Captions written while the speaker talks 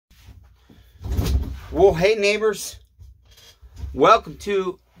Well, hey neighbors, welcome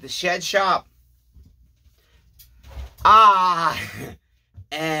to the shed shop. I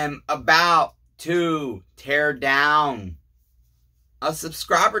am about to tear down a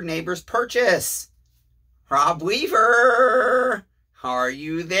subscriber neighbor's purchase. Rob Weaver, are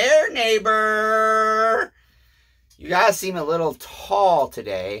you there, neighbor? You guys seem a little tall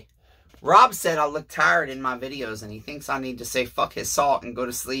today. Rob said I look tired in my videos and he thinks I need to say fuck his salt and go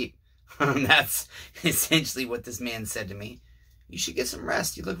to sleep. That's essentially what this man said to me. You should get some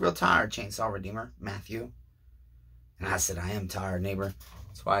rest. You look real tired, Chainsaw Redeemer, Matthew. And I said, I am tired, neighbor.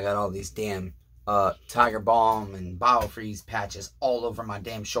 That's why I got all these damn Tiger Balm and Biofreeze patches all over my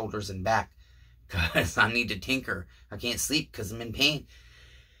damn shoulders and back. Because I need to tinker. I can't sleep because I'm in pain.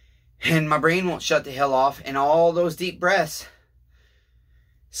 And my brain won't shut the hell off. And all those deep breaths.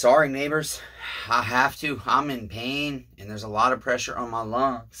 Sorry, neighbors. I have to. I'm in pain. And there's a lot of pressure on my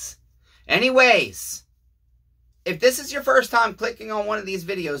lungs. Anyways, if this is your first time clicking on one of these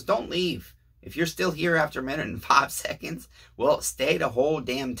videos, don't leave. If you're still here after a minute and 5 seconds, well, stay the whole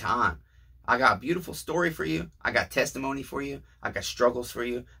damn time. I got a beautiful story for you. I got testimony for you. I got struggles for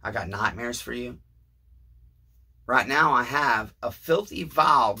you. I got nightmares for you. Right now, I have a filthy,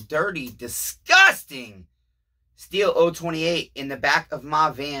 vile, dirty, disgusting STIHL 028 in the back of my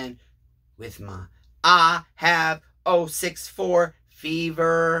van with my I have 064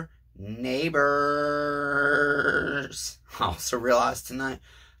 fever neighbors. I also realized tonight,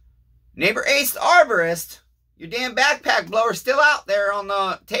 neighbor Ace the Arborist, your damn backpack blower's still out there on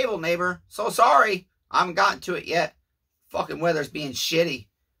the table, neighbor. So sorry. I haven't gotten to it yet. Fucking weather's being shitty.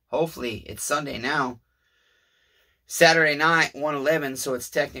 Hopefully, it's Sunday now. Saturday night, 1:11, so it's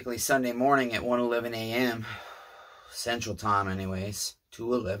technically Sunday morning at 1:11 a.m. Central Time, anyways.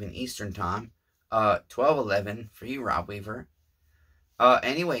 2:11 Eastern Time. 12:11 for you, Rob Weaver.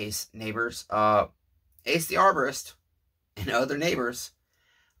 Anyways, neighbors, Ace the Arborist and other neighbors,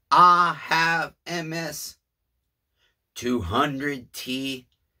 I have MS 200T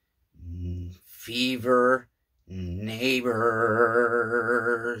fever neighbors.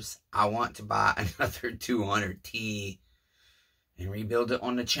 I want to buy another 200T and rebuild it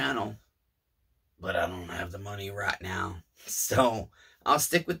on the channel, but I don't have the money right now. So I'll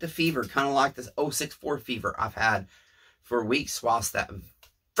stick with the fever, kind of like this 064 fever I've had for weeks whilst that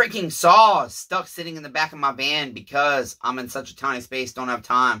freaking saw is stuck sitting in the back of my van because I'm in such a tiny space, don't have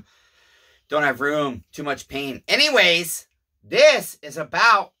time, don't have room, too much pain. Anyways, this is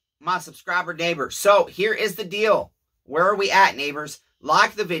about my subscriber neighbor. So here is the deal. Where are we at, neighbors?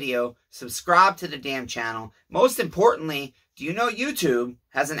 Like the video, subscribe to the damn channel. Most importantly, do you know YouTube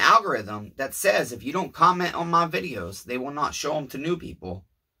has an algorithm that says if you don't comment on my videos, they will not show them to new people.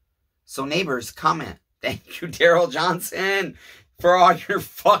 So neighbors, comment. Thank you, Daryl Johnson, for all your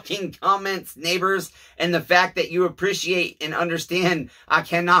fucking comments, neighbors, and the fact that you appreciate and understand I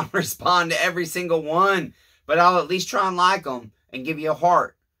cannot respond to every single one, but I'll at least try and like them and give you a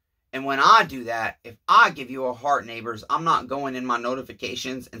heart. And when I do that, if I give you a heart, neighbors, I'm not going in my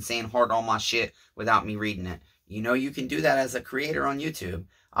notifications and saying heart all my shit without me reading it. You know you can do that as a creator on YouTube.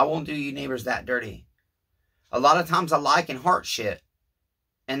 I won't do you neighbors that dirty. A lot of times I like and heart shit.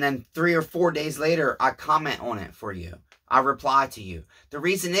 And then 3 or 4 days later, I comment on it for you. I reply to you. The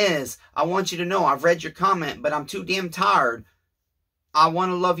reason is, I want you to know I've read your comment, but I'm too damn tired. I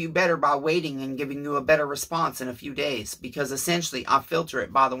want to love you better by waiting and giving you a better response in a few days. Because essentially, I filter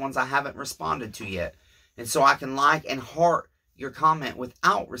it by the ones I haven't responded to yet. And so I can like and heart your comment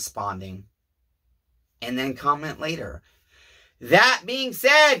without responding. And then comment later. That being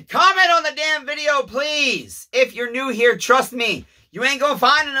said, comment on the damn video, please. If you're new here, trust me. You ain't gonna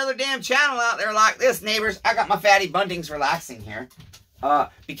find another damn channel out there like this, neighbors. I got my fatty buntings relaxing here.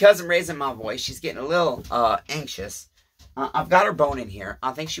 Because I'm raising my voice, she's getting a little anxious. I've got her bone in here.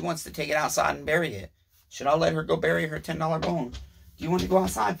 I think she wants to take it outside and bury it. Should I let her go bury her $10 bone? Do you want to go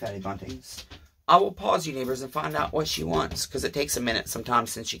outside, fatty buntings? I will pause you, neighbors, and find out what she wants. Because it takes a minute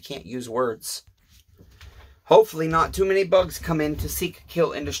sometimes since she can't use words. Hopefully not too many bugs come in to seek,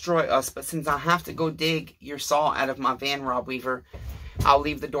 kill, and destroy us. But since I have to go dig your saw out of my van, Rob Weaver, I'll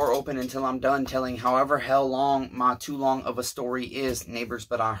leave the door open until I'm done telling however hell long my too long of a story is, neighbors.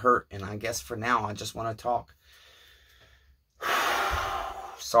 But I hurt, and I guess for now I just want to talk.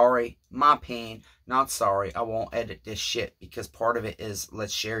 Sorry, my pain. Not sorry, I won't edit this shit. Because part of it is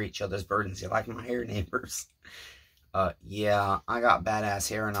let's share each other's burdens. You like my hair, neighbors? Yeah, I got badass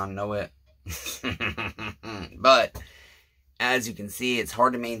hair and I know it. But as you can see, it's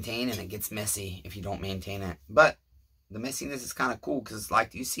hard to maintain and it gets messy if you don't maintain it. But the messiness is kind of cool because it's like,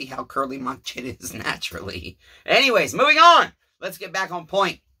 do you see how curly my chin is naturally? Anyways, moving on. Let's get back on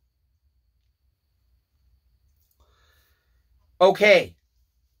point. Okay,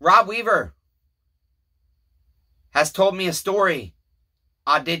 Rob Weaver has told me a story.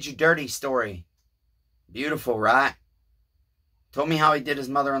 I did you dirty story. Beautiful, right? Told me how he did his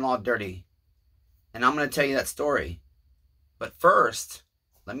mother-in-law dirty. And I'm going to tell you that story. But first,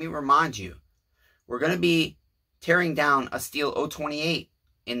 let me remind you, we're going to be tearing down a STIHL 028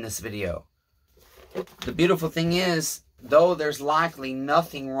 in this video. The beautiful thing is, though there's likely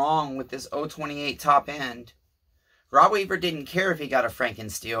nothing wrong with this 028 top end, Rob Weaver didn't care if he got a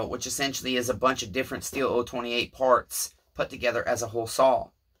Frankensteel, which essentially is a bunch of different STIHL 028 parts put together as a whole saw.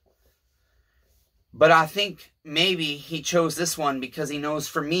 But I think maybe he chose this one because he knows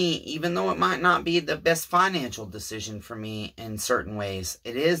for me, even though it might not be the best financial decision for me in certain ways,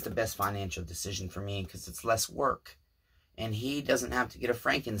 it is the best financial decision for me because it's less work. And he doesn't have to get a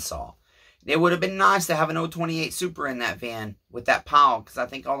Frankensaw. It would have been nice to have an 028 Super in that van with that pile because I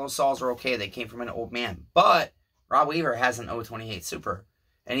think all those saws are okay. They came from an old man. But Rob Weaver has an 028 Super.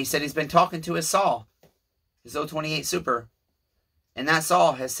 And he said he's been talking to his saw, his 028 Super. And that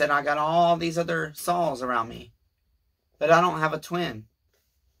saw has said, I got all these other saws around me, but I don't have a twin,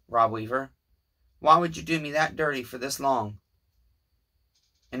 Rob Weaver. Why would you do me that dirty for this long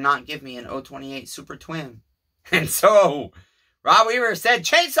and not give me an 028 Super twin? And so, Rob Weaver said,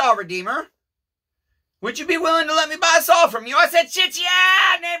 Chainsaw Redeemer, would you be willing to let me buy a saw from you? I said, shit,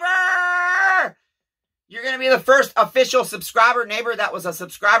 yeah, neighbor! You're going to be the first official subscriber neighbor that was a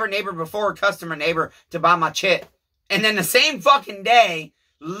subscriber neighbor before a customer neighbor to buy my chit. And then the same fucking day,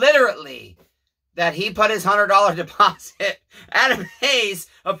 literally, that he put his $100 deposit, Adam Hayes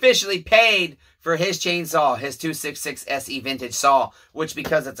officially paid for his chainsaw, his 266 SE vintage saw, which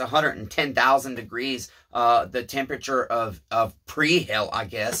because it's 110,000 degrees, the temperature of pre-hell, I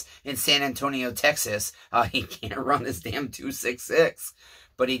guess, in San Antonio, Texas, he can't run his damn 266.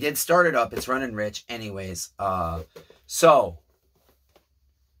 But he did start it up. It's running rich anyways. So,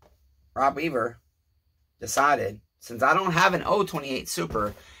 Rob Weaver decided, since I don't have an 028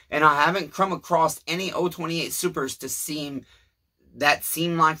 Super, and I haven't come across any 028 Supers to seem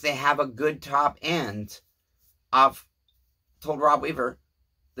like they have a good top end, I've told Rob Weaver,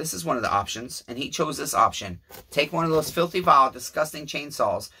 this is one of the options, and he chose this option. Take one of those filthy, vile, disgusting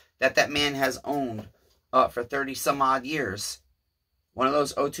chainsaws that man has owned for 30 some odd years. One of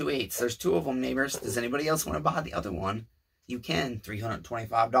those 028s. There's two of them, neighbors. Does anybody else want to buy the other one? You can.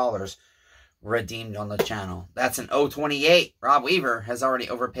 $325. Redeemed on the channel. That's an 028. Rob Weaver has already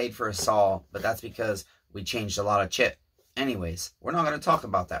overpaid for a saw, but that's because we changed a lot of chip. Anyways, we're not going to talk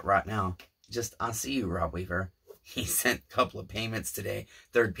about that right now. Just, I see you, Rob Weaver. He sent a couple of payments today.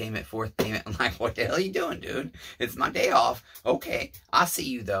 Third payment, fourth payment. I'm like, what the hell are you doing, dude? It's my day off. Okay, I see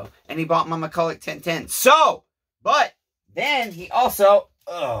you, though. And he bought my McCulloch 1010. So, but then he also,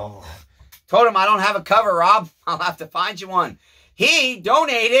 told him I don't have a cover, Rob. I'll have to find you one. He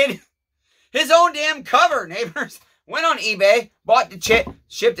donated his own damn cover, neighbors. Went on eBay, bought the chit,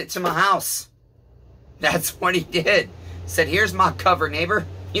 shipped it to my house. That's what he did. Said, here's my cover, neighbor.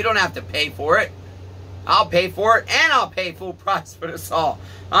 You don't have to pay for it. I'll pay for it, and I'll pay full price for the saw.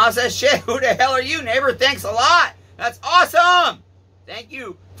 I said, shit, who the hell are you, neighbor? Thanks a lot. That's awesome. Thank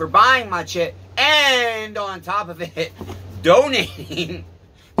you for buying my chit. And on top of it, donating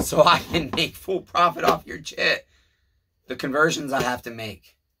so I can make full profit off your chit. The conversions I have to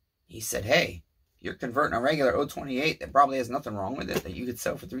make. He said, hey, you're converting a regular 028 that probably has nothing wrong with it that you could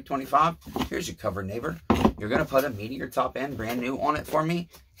sell for $325. Here's your cover, neighbor. You're going to put a Meteor top end brand new on it for me.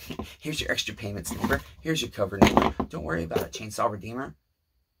 Here's your extra payments, neighbor. Here's your cover, neighbor. Don't worry about it, Chainsaw Redeemer.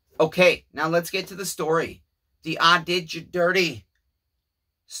 Okay, now let's get to the story. The I Did You Dirty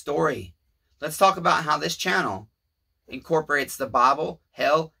story. Let's talk about how this channel incorporates the Bible,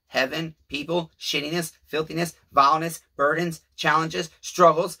 hell, heaven, people, shittiness, filthiness, vileness, burdens, challenges,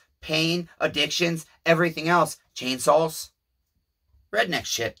 struggles, pain, addictions, everything else. Chainsaws, redneck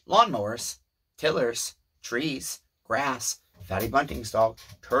shit, lawnmowers, tillers, trees, grass, fatty bunting's dog,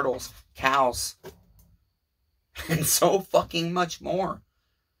 turtles, cows, and so fucking much more.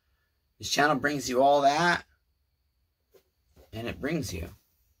 This channel brings you all that, and it brings you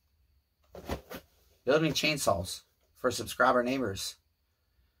building chainsaws for subscriber neighbors.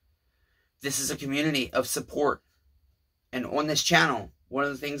 This is a community of support. And on this channel, one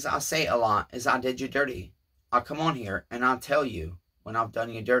of the things I say a lot is I did you dirty. I'll come on here and I'll tell you when I've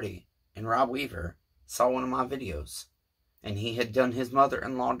done you dirty. And Rob Weaver saw one of my videos and he had done his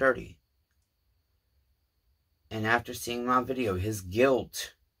mother-in-law dirty. And after seeing my video, his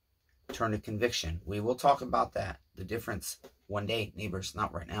guilt turned to conviction. We will talk about that. The difference one day, neighbors,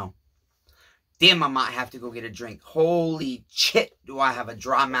 not right now. Damn, I might have to go get a drink. Holy shit, do I have a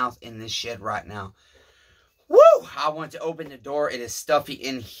dry mouth in this shed right now. Woo! I want to open the door. It is stuffy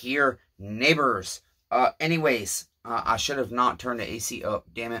in here, neighbors. Anyways, I should have not turned the AC up.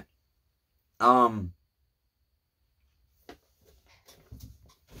 Damn it.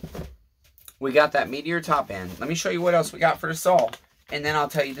 We got that Meteor top end. Let me show you what else we got for the saw. And then I'll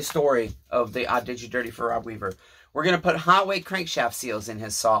tell you the story of the I Did You Dirty for Rob Weaver. We're going to put high-weight crankshaft seals in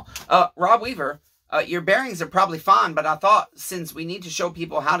his saw. Rob Weaver, your bearings are probably fine, but I thought since we need to show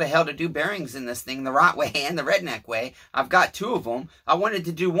people how the hell to do bearings in this thing the right way and the redneck way, I've got two of them. I wanted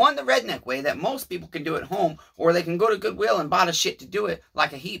to do one the redneck way that most people can do at home, or they can go to Goodwill and buy the shit to do it,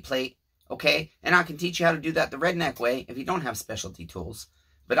 like a heat plate, okay? And I can teach you how to do that the redneck way if you don't have specialty tools.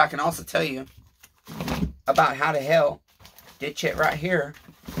 But I can also tell you about how the hell ditch it right here.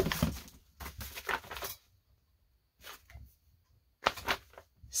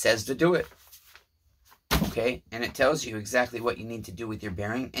 Says to do it. Okay, and it tells you exactly what you need to do with your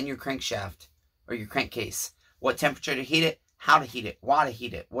bearing and your crankshaft or your crankcase. What temperature to heat it, how to heat it, why to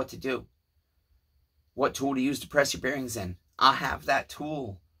heat it, what to do. What tool to use to press your bearings in. I have that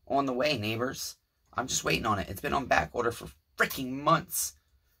tool on the way, neighbors. I'm just waiting on it. It's been on back order for freaking months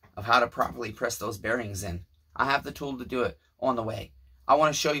of how to properly press those bearings in. I have the tool to do it on the way. I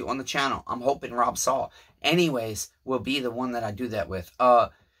want to show you on the channel. I'm hoping Rob Saw, anyways, will be the one that I do that with.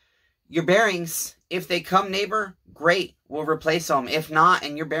 Your bearings, if they come, neighbor, great. We'll replace them. If not,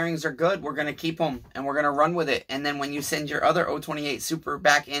 and your bearings are good, we're going to keep them, and we're going to run with it. And then when you send your other 028 Super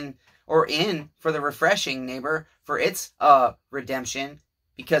back in, or in for the refreshing, neighbor, for its redemption,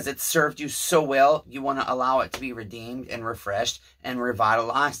 because it's served you so well, you want to allow it to be redeemed and refreshed and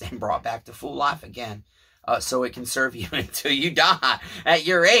revitalized and brought back to full life again. So it can serve you until you die. At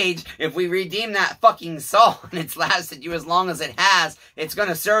your age, if we redeem that fucking saw and it's lasted you as long as it has, it's going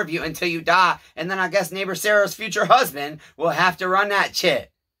to serve you until you die. And then I guess neighbor Sarah's future husband will have to run that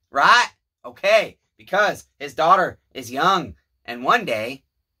shit. Right? Okay. Because his daughter is young. And one day,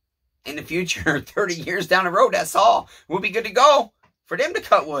 in the future, 30 years down the road, that saw will be good to go for them to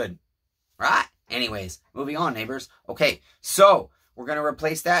cut wood. Right? Anyways, moving on, neighbors. Okay, so we're going to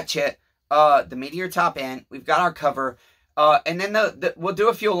replace that shit. The Meteor top end. We've got our cover. And then we'll do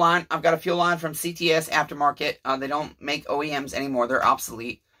a fuel line. I've got a fuel line from CTS Aftermarket. They don't make OEMs anymore. They're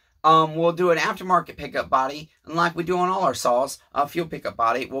obsolete. We'll do an aftermarket pickup body. And like we do on all our saws, a fuel pickup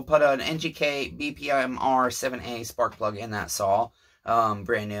body. We'll put an NGK BPMR 7A spark plug in that saw.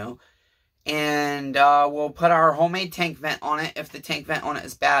 Brand new. And we'll put our homemade tank vent on it if the tank vent on it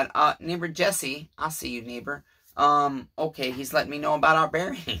is bad. Neighbor Jesse, I see you, neighbor. Okay, he's letting me know about our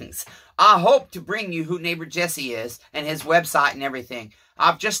bearings. I hope to bring you who neighbor Jesse is and his website and everything.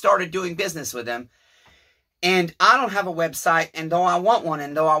 I've just started doing business with him. And I don't have a website, and though I want one,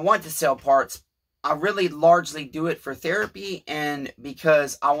 and though I want to sell parts, I really largely do it for therapy and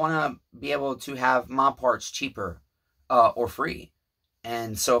because I want to be able to have my parts cheaper or free.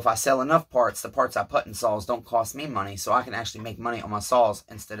 And so if I sell enough parts, the parts I put in saws don't cost me money, so I can actually make money on my saws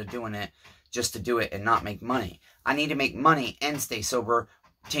instead of doing it just to do it and not make money. I need to make money and stay sober,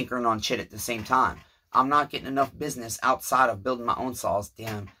 tinkering on shit at the same time. I'm not getting enough business outside of building my own saws.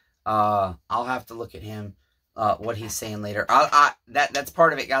 Damn. I'll have to look at him, what he's saying later. That's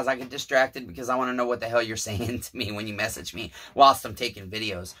part of it, guys. I get distracted because I want to know what the hell you're saying to me when you message me whilst I'm taking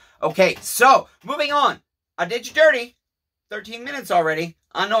videos. Okay, so, moving on. I did you dirty. 13 minutes already.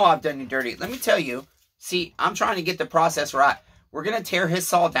 I know I've done you dirty. Let me tell you. See, I'm trying to get the process right. We're going to tear his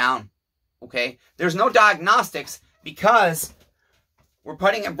saw down. Okay? There's no diagnostics because we're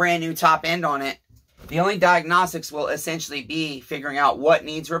putting a brand new top end on it. The only diagnostics will essentially be figuring out what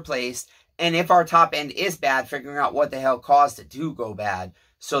needs replaced. And if our top end is bad, figuring out what the hell caused it to go bad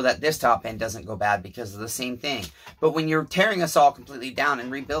so that this top end doesn't go bad because of the same thing. But when you're tearing a saw completely down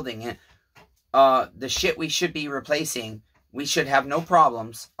and rebuilding it, the shit we should be replacing, we should have no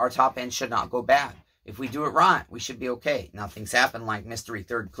problems. Our top end should not go bad. If we do it right, we should be okay. Now, things happen like mystery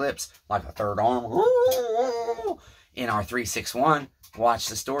third clips, like a third arm in our 361. Watch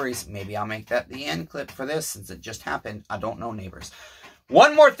the stories. Maybe I'll make that the end clip for this since it just happened. I don't know, neighbors.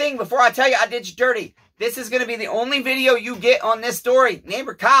 One more thing before I tell you I did you dirty. This is going to be the only video you get on this story.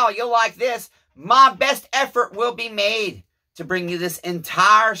 Neighbor Kyle, you'll like this. My best effort will be made to bring you this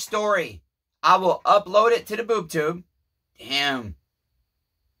entire story. I will upload it to the boob tube. Damn.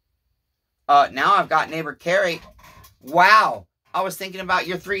 Now I've got neighbor Carrie. Wow. I was thinking about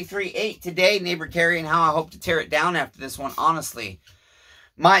your 338 today, neighbor Carrie, and how I hope to tear it down after this one, honestly.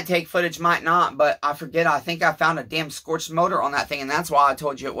 Might take footage, might not, but I forget. I think I found a damn scorched motor on that thing, and that's why I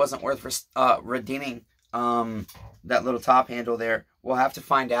told you it wasn't worth redeeming that little top handle there. We'll have to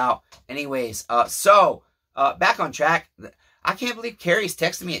find out. Anyways, back on track. I can't believe Carrie's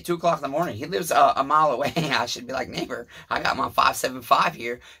texting me at 2 o'clock in the morning. He lives a mile away. I should be like, neighbor, I got my 575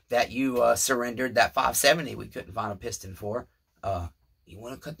 here that you surrendered that 570 we couldn't find a piston for. You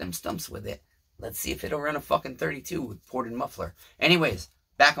want to cut them stumps with it? Let's see if it'll run a fucking 32 with ported muffler. Anyways,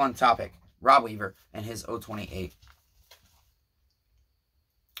 back on topic. Rob Weaver and his 028.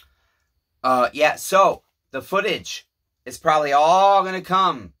 Yeah, so the footage is probably all going to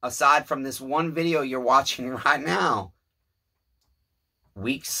come, aside from this one video you're watching right now,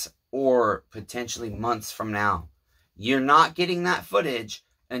 weeks or potentially months from now. You're not getting that footage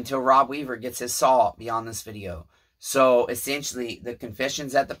until Rob Weaver gets his saw beyond this video. So essentially, the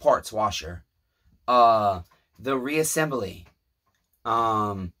confessions at the parts washer, the reassembly,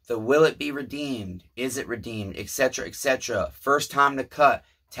 the will it be redeemed, is it redeemed, etc., etc. First time to cut,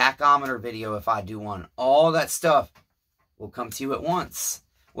 tachometer video if I do one. All that stuff will come to you at once,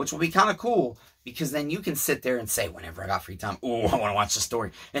 which will be kind of cool, because then you can sit there and say, whenever I got free time, oh, I want to watch the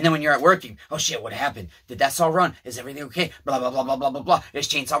story. And then when you're at work, oh shit, what happened? Did that saw run? Is everything okay? Blah, blah, blah, blah, blah, blah, blah. Is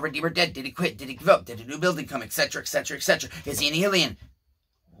Chainsaw Redeemer dead? Did he quit? Did he give up? Did a new building come? Etc., etc., etc. Is he an alien?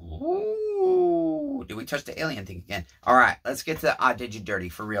 Ooh, did we touch the alien thing again? All right, let's get to the I Did You Dirty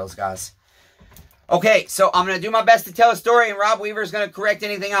for reals, guys. Okay, so I'm going to do my best to tell a story, and Rob Weaver is going to correct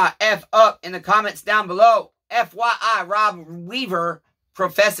anything I F up in the comments down below. FYI, Rob Weaver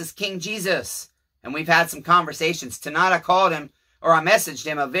professes King Jesus. And we've had some conversations. Tonight I called him, or I messaged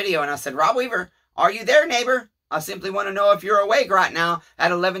him a video, and I said, Rob Weaver, are you there, neighbor? I simply want to know if you're awake right now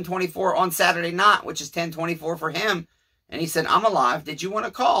at 11:24 on Saturday night, which is 10:24 for him. And he said, I'm alive. Did you want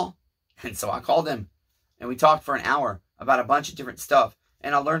to call? And so I called him, and we talked for an hour about a bunch of different stuff.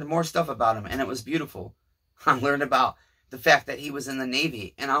 And I learned more stuff about him, and it was beautiful. I learned about the fact that he was in the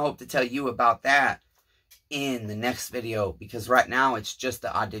Navy, and I hope to tell you about that in the next video, because right now it's just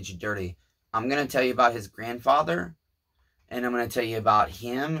the I Did You Dirty. I'm going to tell you about his grandfather, and I'm going to tell you about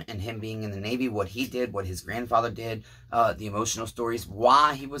him and him being in the Navy, what he did, what his grandfather did, the emotional stories,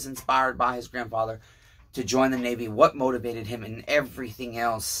 why he was inspired by his grandfather to join the Navy, what motivated him, and everything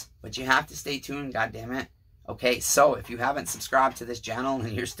else. But you have to stay tuned, goddammit. Okay, so if you haven't subscribed to this channel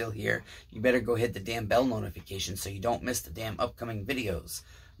and you're still here, you better go hit the damn bell notification so you don't miss the damn upcoming videos.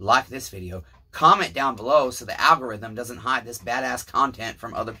 Like this video, comment down below so the algorithm doesn't hide this badass content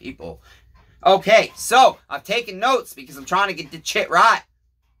from other people. Okay, so I've taken notes because I'm trying to get the shit right.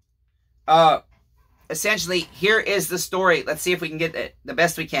 Essentially, here is the story. Let's see if we can get it the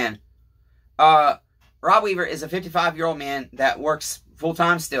best we can. Rob Weaver is a 55-year-old man that works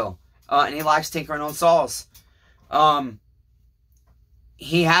full-time still, and he likes tinkering on saws.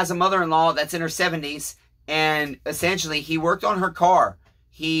 He has a mother-in-law that's in her 70s, and essentially he worked on her car.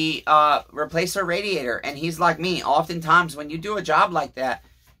 He replaced her radiator, and he's like me. Oftentimes, when you do a job like that,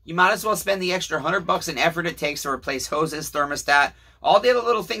 you might as well spend the extra $100 in effort it takes to replace hoses, thermostat, all the other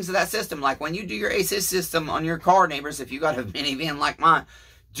little things of that system. Like when you do your assist system on your car, neighbors, if you got a minivan like mine,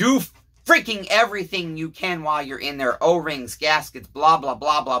 do freaking everything you can while you're in there. O-rings, gaskets, blah, blah,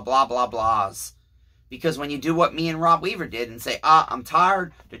 blah, blah, blah, blah, blahs. Because when you do what me and Rob Weaver did and say, I'm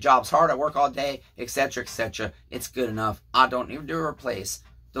tired, the job's hard, I work all day, etc., etc., it's good enough. I don't need to replace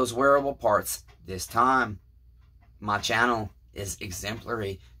those wearable parts this time. My channel is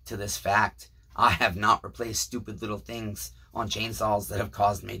exemplary to this fact. I have not replaced stupid little things on chainsaws that have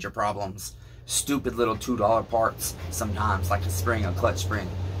caused major problems. Stupid little $2 parts sometimes, like a spring, a clutch spring,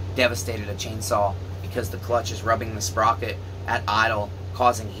 devastated a chainsaw because the clutch is rubbing the sprocket at idle,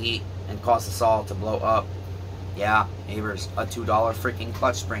 causing heat, and cause the saw to blow up. Yeah, neighbors, a $2 freaking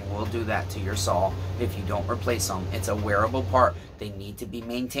clutch spring will do that to your saw if you don't replace them. It's a wearable part. They need to be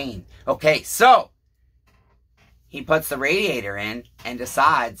maintained. Okay, so he puts the radiator in and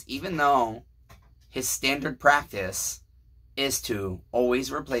decides, even though his standard practice is to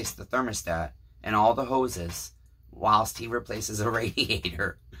always replace the thermostat and all the hoses whilst he replaces a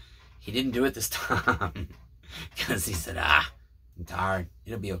radiator, he didn't do it this time because he said, I'm tired.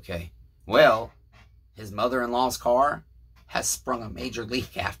 It'll be okay. Well, his mother-in-law's car has sprung a major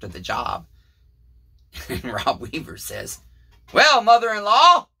leak after the job. And Rob Weaver says, well,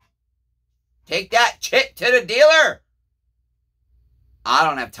 mother-in-law, take that shit to the dealer. I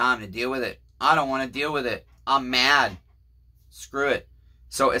don't have time to deal with it. I don't want to deal with it. I'm mad. Screw it.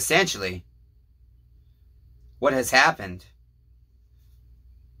 So essentially, what has happened,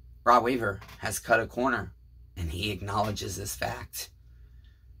 Rob Weaver has cut a corner, and he acknowledges this fact.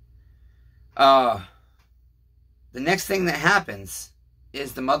 The next thing that happens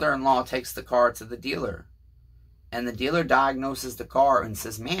is the mother-in-law takes the car to the dealer, and the dealer diagnoses the car and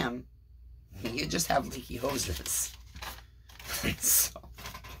says, ma'am, you just have leaky hoses. So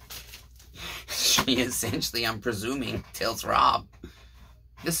She essentially, I'm presuming, tells Rob,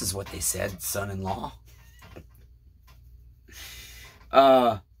 this is what they said, son-in-law.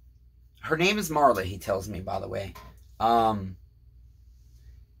 Her name is Marla, he tells me, by the way. And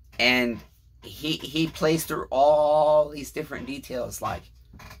he plays through all these different details, like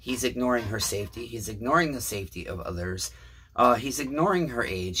he's ignoring her safety. He's ignoring the safety of others. He's ignoring her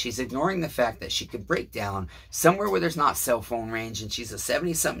age. He's ignoring the fact that she could break down somewhere where there's not cell phone range, and she's a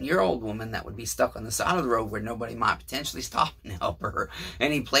 70-something-year-old woman that would be stuck on the side of the road where nobody might potentially stop and help her.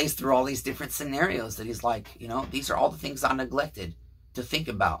 And he plays through all these different scenarios that he's like, you know, these are all the things I neglected to think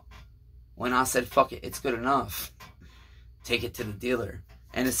about when I said, fuck it, it's good enough. Take it to the dealer.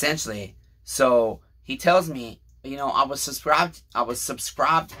 And essentially, so he tells me, you know, I was subscribed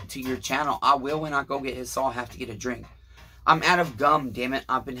to your channel. I will, when I go get his saw, have to get a drink. I'm out of gum, damn it.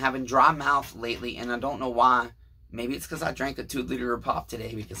 I've been having dry mouth lately, and I don't know why. Maybe it's because I drank a 2-liter of pop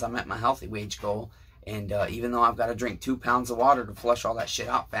today because I'm at my healthy wage goal. And even though I've got to drink 2 pounds of water to flush all that shit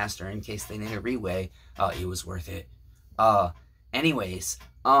out faster in case they need a reweigh, it was worth it. Anyways,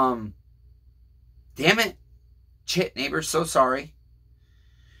 damn it. Chit, neighbor, so sorry.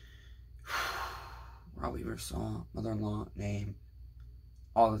 Rob Weaver saw, mother-in-law, name,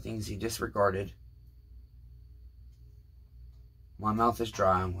 all the things he disregarded. My mouth is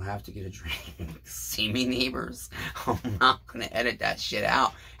dry. We'll have to get a drink. See me, neighbors? I'm not going to edit that shit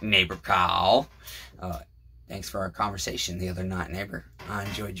out, neighbor Kyle. Thanks for our conversation the other night, neighbor. I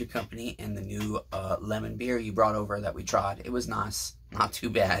enjoyed your company and the new lemon beer you brought over that we tried. It was nice. Not too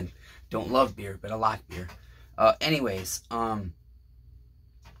bad. Don't love beer, but I like beer. Anyways,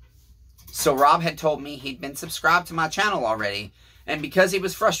 so Rob had told me he'd been subscribed to my channel already, and because he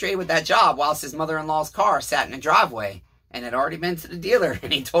was frustrated with that job whilst his mother-in-law's car sat in a driveway and had already been to the dealer,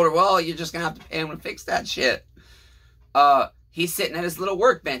 and he told her, well, you're just going to have to pay him to fix that shit. He's sitting at his little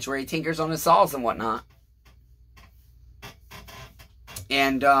workbench where he tinkers on his saws and whatnot.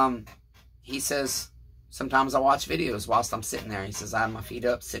 And he says, sometimes I watch videos whilst I'm sitting there. He says, I have my feet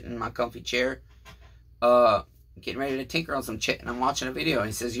up, sitting in my comfy chair, getting ready to tinker on some shit, and I'm watching a video.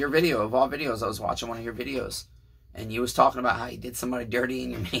 He says, your video, of all videos, I was watching one of your videos, and you was talking about how you did somebody dirty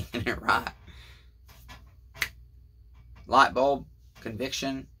and you're making it right. Light bulb,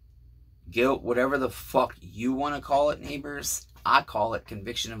 conviction, guilt, whatever the fuck you want to call it, neighbors. I call it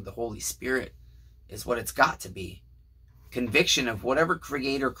conviction of the Holy Spirit is what it's got to be. Conviction of whatever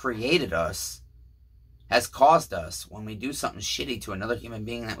creator created us has caused us, when we do something shitty to another human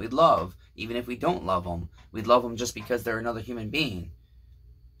being that we love, even if we don't love them, we love them just because they're another human being.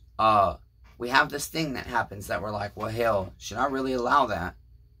 We have this thing that happens that we're like, well, hell, should I really allow that?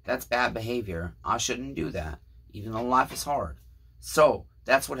 That's bad behavior. I shouldn't do that, even though life is hard. So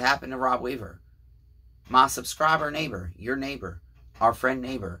that's what happened to Rob Weaver. My subscriber neighbor, your neighbor, our friend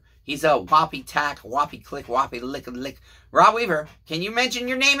neighbor. He's a whoppy tack, whoppy click, whoppy lick. Rob Weaver, can you mention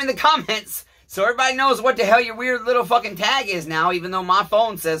your name in the comments so everybody knows what the hell your weird little fucking tag is now, even though my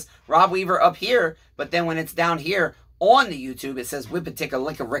phone says Rob Weaver up here, but then when it's down here on the YouTube, it says whippaticka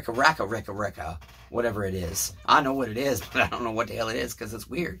licka ricka racka ricka ricka, whatever it is. I know what it is, but I don't know what the hell it is because it's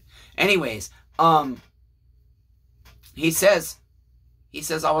weird. Anyways, he says,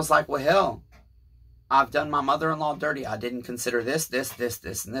 I was like, well, hell, I've done my mother-in-law dirty. I didn't consider this,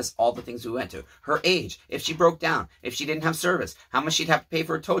 and this, all the things we went to. Her age, if she broke down, if she didn't have service, how much she'd have to pay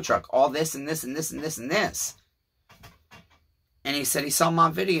for a tow truck, all this and this and this and this and this. And he said he saw my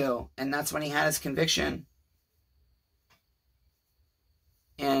video, and that's when he had his conviction.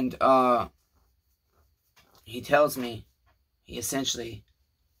 And he tells me, he essentially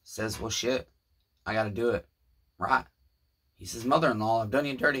says, well, shit, I got to do it right. He says, mother-in-law, I've done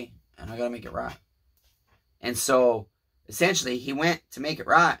you dirty, and I got to make it right. And so, essentially, he went to make it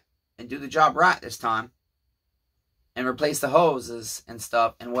right and do the job right this time and replace the hoses and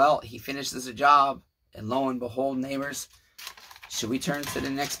stuff. And, well, he finishes the job, and lo and behold, neighbors, should we turn to the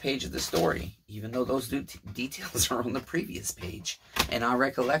next page of the story, even though those details are on the previous page, and I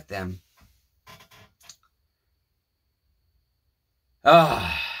recollect them.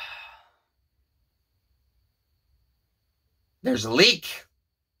 There's a leak.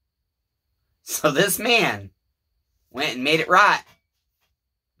 So this man went and made it right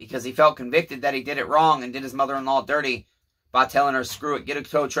because he felt convicted that he did it wrong and did his mother-in-law dirty by telling her, screw it, get a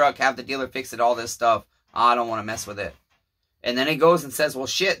tow truck, have the dealer fix it, all this stuff. I don't want to mess with it. And then he goes and says, well,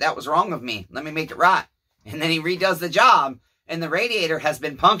 shit, that was wrong of me. Let me make it right. And then he redoes the job, and the radiator has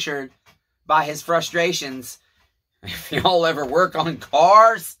been punctured by his frustrations. If y'all ever work on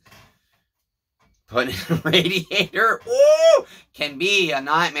cars, Putting in a radiator, woo, can be a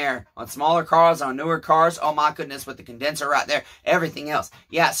nightmare on smaller cars, on newer cars. Oh my goodness, with the condenser right there, everything else.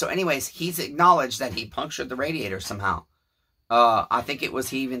 Yeah, so anyways, he's acknowledged that he punctured the radiator somehow. I think it was,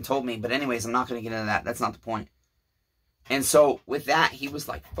 he even told me, but anyways, I'm not going to get into that. That's not the point. And so with that, he was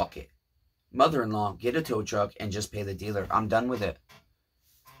like, fuck it. Mother-in-law, get a tow truck and just pay the dealer. I'm done with it.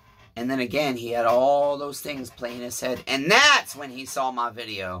 And then again, he had all those things playing in his head. And that's when he saw my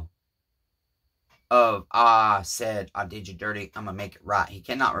video of, I said, I did you dirty, I'm going to make it right. He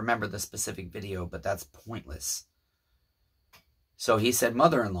cannot remember the specific video, but that's pointless. So he said,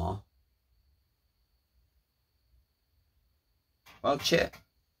 mother-in-law, well, shit,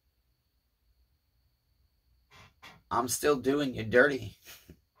 I'm still doing you dirty,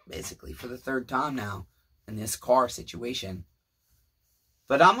 basically, for the third time now in this car situation.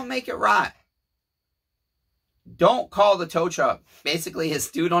 But I'm going to make it right. Don't call the tow truck. Basically, his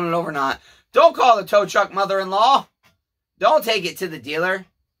stewed on it overnight. Don't call the tow truck, mother-in-law. Don't take it to the dealer.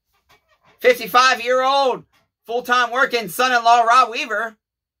 55-year-old, full-time working son-in-law Rob Weaver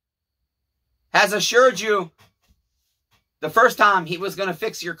has assured you the first time he was going to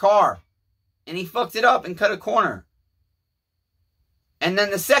fix your car. And he fucked it up and cut a corner. And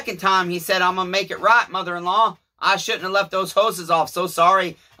then the second time he said, I'm going to make it right, mother-in-law. I shouldn't have left those hoses off. So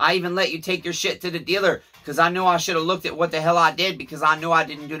sorry. I even let you take your shit to the dealer because I knew I should have looked at what the hell I did because I knew I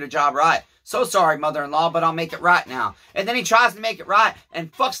didn't do the job right. So sorry, mother-in-law, but I'll make it right now. And then he tries to make it right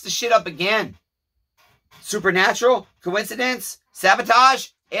and fucks the shit up again. Supernatural? Coincidence? Sabotage?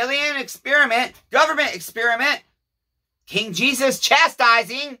 Alien experiment? Government experiment? King Jesus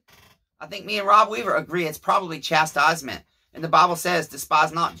chastising? I think me and Rob Weaver agree it's probably chastisement. And the Bible says,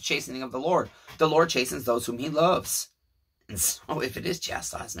 despise not the chastening of the Lord. The Lord chastens those whom he loves. And so if it is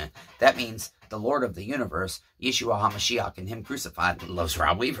chastisement, that means the Lord of the universe, Yeshua HaMashiach, and him crucified, loves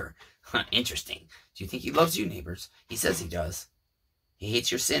Rob Weaver. Interesting. Do you think he loves you, neighbors? He says he does. He hates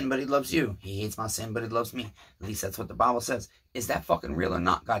your sin, but he loves you. He hates my sin, but he loves me. At least that's what the Bible says. Is that fucking real or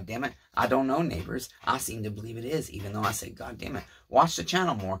not? God damn it. I don't know, neighbors. I seem to believe it is, even though I say, God damn it. Watch the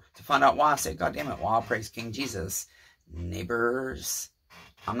channel more to find out why I say, God damn it, while I praise King Jesus. Neighbors,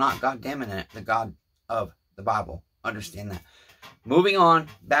 I'm not God damning it, the God of the Bible. Understand that. Moving on,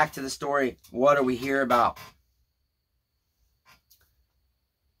 back to the story. What are we here about?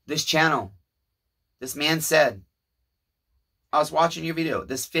 This channel. This man said, I was watching your video.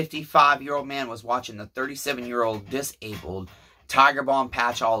 This 55-year-old man was watching the 37-year-old disabled, tiger balm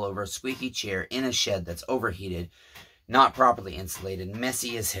patch all over, squeaky chair in a shed that's overheated, not properly insulated,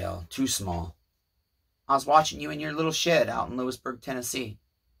 messy as hell, too small. I was watching you in your little shed out in Lewisburg, Tennessee.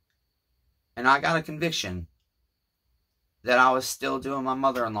 And I got a conviction that I was still doing my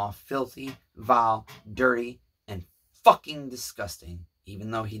mother-in-law filthy, vile, dirty, and fucking disgusting.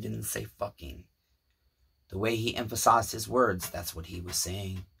 Even though he didn't say fucking. The way he emphasized his words, that's what he was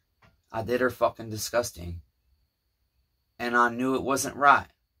saying. I did her fucking disgusting. And I knew it wasn't right.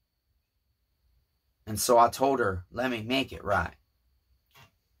 And so I told her, let me make it right.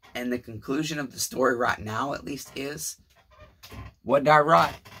 And the conclusion of the story right now, at least, is, what did I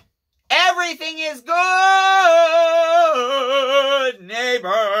write? Everything is good, neighbors.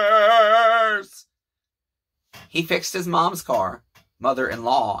 He fixed his mom's car.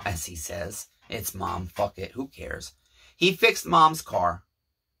 Mother-in-law, as he says. It's mom, fuck it, who cares? He fixed mom's car.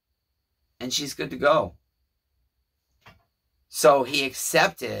 And she's good to go. So he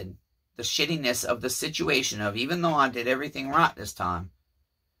accepted the shittiness of the situation of, even though I did everything right this time,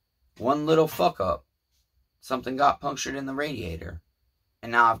 one little fuck up, something got punctured in the radiator,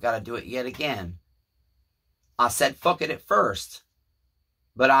 and now I've got to do it yet again. I said fuck it at first,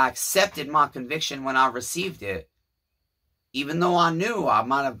 but I accepted my conviction when I received it, even though I knew I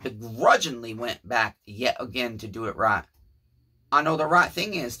might have begrudgingly went back yet again to do it right. I know the right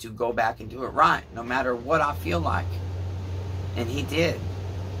thing is to go back and do it right, no matter what I feel like. And he did.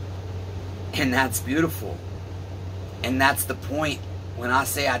 And that's beautiful. And that's the point. When I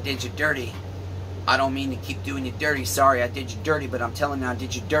say I did you dirty, I don't mean to keep doing you dirty. Sorry, I did you dirty, but I'm telling you I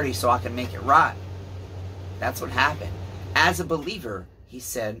did you dirty so I can make it right. That's what happened. As a believer, he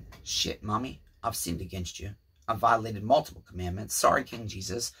said, shit, mommy, I've sinned against you. I've violated multiple commandments. Sorry, King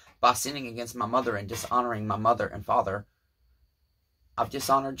Jesus, by sinning against my mother and dishonoring my mother and father. I've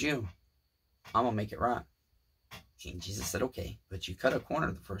dishonored you. I'm going to make it right. King Jesus said, okay, but you cut a corner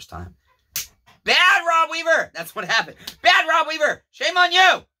the first time. Bad Rob Weaver! That's what happened. Bad Rob Weaver! Shame on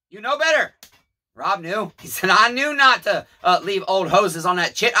you! You know better. Rob knew. He said, I knew not to leave old hoses on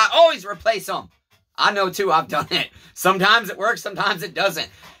that chit. I always replace them. I know too, I've done it. Sometimes it works, sometimes it doesn't.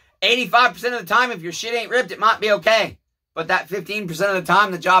 85% of the time, if your shit ain't ripped, it might be okay. But that 15% of the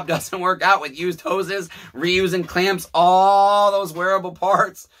time, the job doesn't work out with used hoses, reusing clamps, all those wearable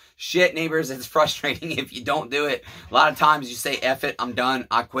parts. Shit, neighbors, it's frustrating if you don't do it. A lot of times you say, F it, I'm done,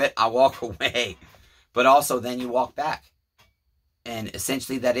 I quit, I walk away. But also then you walk back. And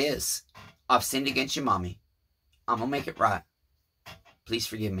essentially that is, I've sinned against you, mommy. I'm going to make it right. Please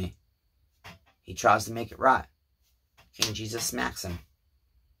forgive me. He tries to make it right. King Jesus smacks him.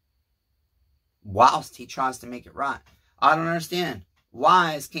 Whilst he tries to make it right. I don't understand.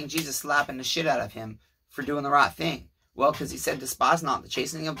 Why is King Jesus slapping the shit out of him for doing the right thing? Well, because he said, despise not the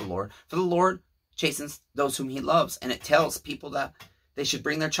chastening of the Lord, for the Lord chastens those whom he loves. And it tells people that they should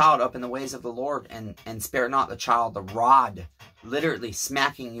bring their child up in the ways of the Lord and spare not the child the rod. Literally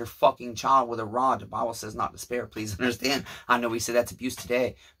smacking your fucking child with a rod. The Bible says not to spare. Please understand. I know we say that's abuse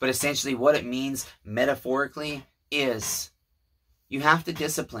today. But essentially what it means metaphorically is you have to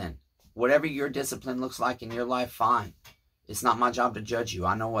discipline. Whatever your discipline looks like in your life, fine. It's not my job to judge you.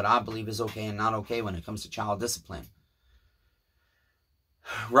 I know what I believe is okay and not okay when it comes to child discipline.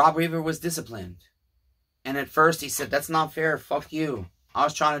 Rob Weaver was disciplined. And at first he said, that's not fair. Fuck you. I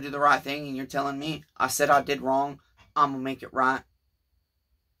was trying to do the right thing and you're telling me. I said I did wrong. I'm going to make it right.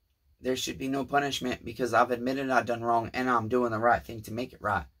 There should be no punishment because I've admitted I've done wrong and I'm doing the right thing to make it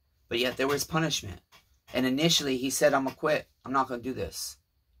right. But yet there was punishment. And initially he said, I'm going to quit. I'm not going to do this.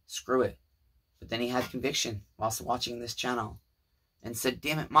 Screw it. But then he had conviction whilst watching this channel and said,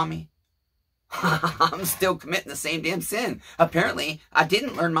 damn it, mommy. I'm still committing the same damn sin. Apparently, I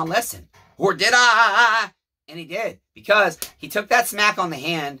didn't learn my lesson. Or did I? And he did. Because he took that smack on the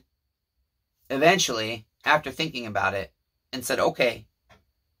hand eventually, after thinking about it, and said, okay,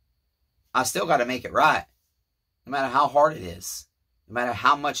 I still got to make it right. No matter how hard it is. No matter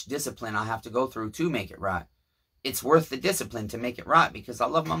how much discipline I have to go through to make it right. It's worth the discipline to make it right because I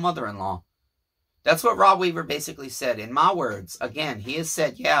love my mother-in-law. That's what Rob Weaver basically said. In my words, again, he has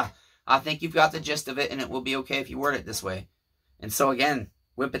said, yeah, I think you've got the gist of it and it will be okay if you word it this way. And so again,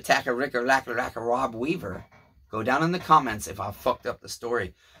 Whippatacka Ricker Lacker Lacker Rob Weaver. Go down in the comments if I fucked up the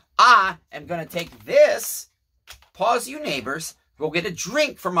story. I am going to take this, pause you neighbors, go get a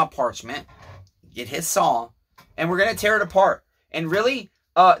drink from my parchment, get his saw, and we're going to tear it apart. And really,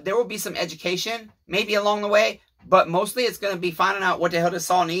 there will be some education, maybe along the way, but mostly it's going to be finding out what the hell this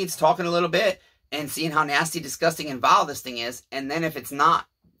saw needs, talking a little bit, and seeing how nasty, disgusting, and vile this thing is. And then if it's not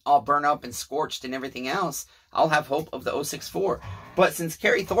all burnt up and scorched and everything else, I'll have hope of the 064. But since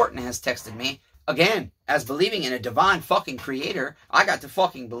Carrie Thornton has texted me, again, as believing in a divine fucking creator, I got to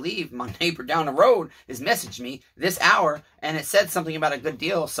fucking believe my neighbor down the road has messaged me this hour, and it said something about a good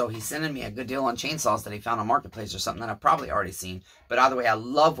deal, so he's sending me a good deal on chainsaws that he found on Marketplace or something that I've probably already seen. But either way, I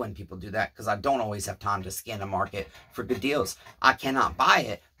love when people do that, because I don't always have time to scan the market for good deals. I cannot buy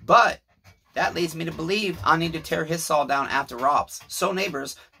it, but that leads me to believe I need to tear his saw down after Rob's. So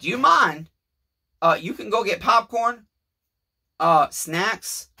neighbors, do you mind? You can go get popcorn,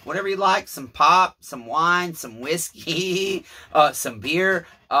 snacks, whatever you like, some pop, some wine, some whiskey, some beer,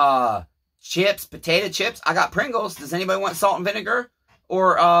 chips, potato chips. I got Pringles. Does anybody want salt and vinegar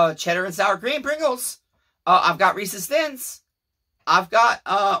or cheddar and sour cream Pringles? I've got Reese's Thins. I've got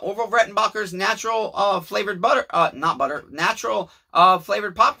Orville Rettenbacher's natural flavored butter, not butter, natural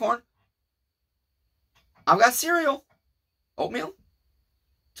flavored popcorn. I've got cereal, oatmeal,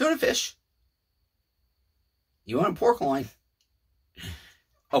 tuna fish. You want a pork loin?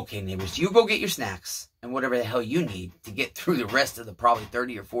 Okay, neighbors, you go get your snacks and whatever the hell you need to get through the rest of the probably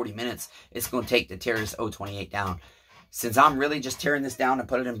 30 or 40 minutes it's going to take to tear this 028 down. Since I'm really just tearing this down and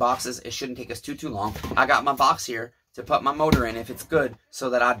put it in boxes, it shouldn't take us too long. I got my box here to put my motor in if it's good so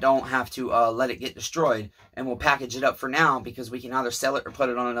that I don't have to let it get destroyed. And we'll package it up for now because we can either sell it or put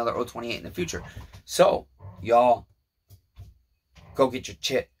it on another 028 in the future. So, y'all, go get your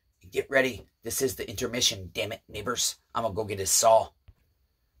chit. Get ready. This is the intermission, damn it, neighbors. I'm going to go get his saw.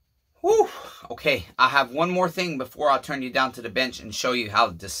 Whew. Okay, I have one more thing before I turn you down to the bench and show you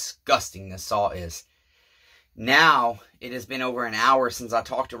how disgusting this saw is. Now, it has been over an hour since I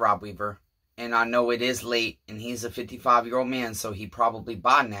talked to Rob Weaver, and I know it is late, and he's a 55-year-old man, so he probably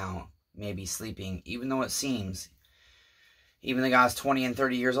by now may be sleeping, even though it seems even the guy's 20 and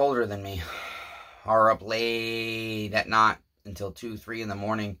 30 years older than me are up late at night until 2, 3 in the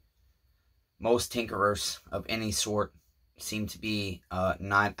morning. Most tinkerers of any sort seem to be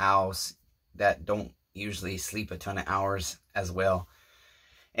night owls that don't usually sleep a ton of hours as well.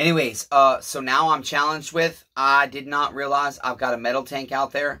 Anyways, so now I'm challenged with, I did not realize I've got a metal tank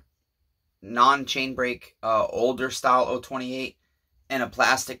out there, non-chain brake, older style 028, and a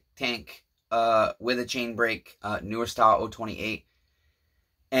plastic tank with a chain brake, newer style 028.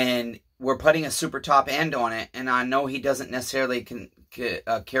 And we're putting a super top end on it, and I know he doesn't necessarily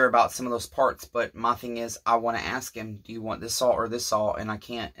care about some of those parts, but my thing is, I want to ask him, do you want this saw or this saw? And I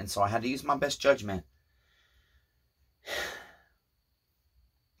can't, and so I had to use my best judgment.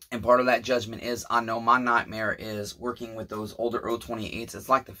 And part of that judgment is, I know my nightmare is working with those older 028s. It's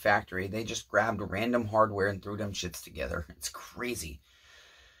like the factory. They just grabbed random hardware and threw them shits together. It's crazy.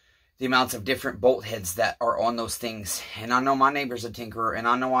 The amounts of different bolt heads that are on those things. And I know my neighbor's a tinkerer, and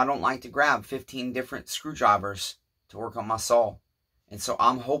I know I don't like to grab 15 different screwdrivers to work on my saw. And so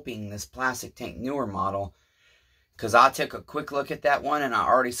I'm hoping this plastic tank newer model, because I took a quick look at that one, and I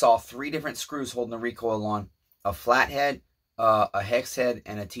already saw 3 different screws holding the recoil on. A flat head, a hex head,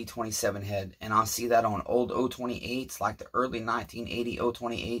 and a T27 head. And I see that on old 028s, like the early 1980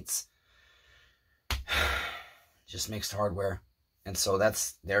 028s. Just mixed hardware. And so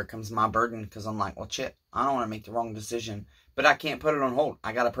there comes my burden, because I'm like, well, shit, I don't want to make the wrong decision. But I can't put it on hold.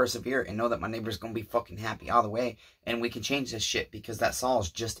 I got to persevere and know that my neighbor's going to be fucking happy all the way. And we can change this shit, because that saw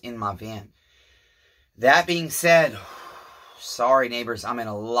is just in my van. That being said, sorry, neighbors, I'm in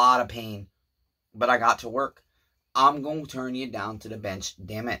a lot of pain. But I got to work. I'm going to turn you down to the bench,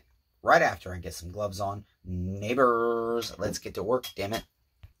 damn it. Right after I get some gloves on. Neighbors, let's get to work, damn it.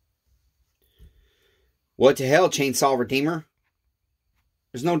 What the hell, Chainsaw Redeemer?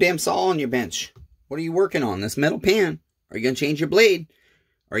 There's no damn saw on your bench. What are you working on? This metal pan? Are you going to change your blade?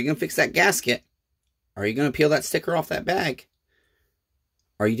 Are you going to fix that gasket? Are you going to peel that sticker off that bag?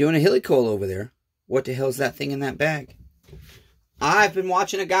 Are you doing a helicoil over there? What the hell is that thing in that bag? I've been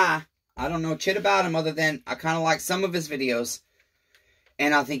watching a guy. I don't know shit about him other than I kind of like some of his videos.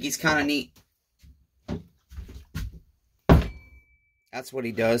 And I think he's kind of neat. That's what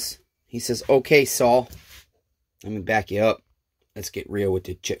he does. He says, okay, Saul. Let me back you up. Let's get real with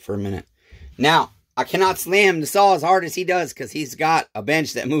the chip for a minute. Now, I cannot slam the saw as hard as he does, because he's got a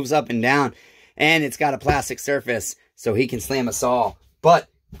bench that moves up and down. And it's got a plastic surface, so he can slam a saw. But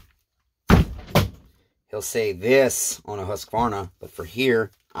he'll say this on a Husqvarna. But for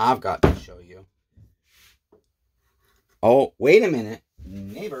here, I've got to show you. Oh, wait a minute.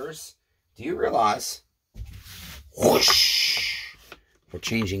 Neighbors, do you realize? Whoosh. We're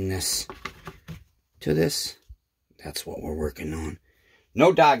changing this to this. That's what we're working on.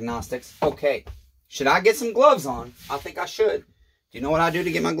 No diagnostics. Okay. Should I get some gloves on? I think I should. Do you know what I do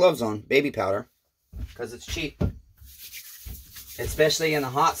to get my gloves on? Baby powder. Because it's cheap. Especially in the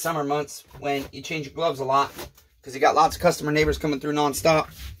hot summer months when you change your gloves a lot. Because you got lots of customer neighbors coming through nonstop.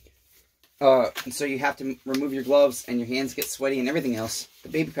 And so you have to remove your gloves and your hands get sweaty and everything else. The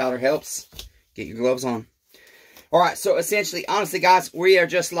baby powder helps get your gloves on. Alright, so essentially, honestly, guys, we are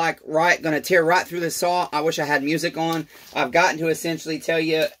just like going to tear right through this saw. I wish I had music on. I've gotten to essentially tell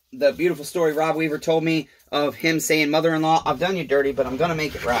you the beautiful story Rob Weaver told me of him saying, mother-in-law, I've done you dirty, but I'm going to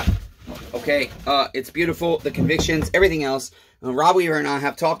make it right. Okay, it's beautiful, the convictions, everything else. Rob Weaver and I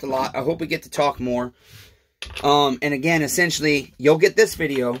have talked a lot. I hope we get to talk more. And again, essentially, you'll get this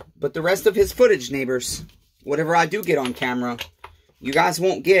video, but the rest of his footage, neighbors, whatever I do get on camera, you guys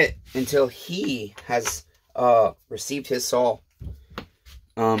won't get until he has received his saw.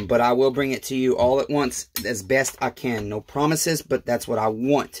 But I will bring it to you all at once as best I can. No promises, but that's what I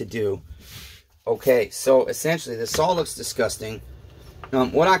want to do. Okay, so essentially the saw looks disgusting.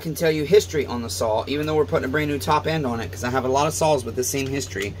 What I can tell you, history on the saw, even though we're putting a brand new top end on it, because I have a lot of saws with the same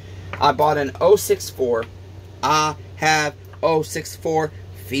history. I bought an 064. I have 064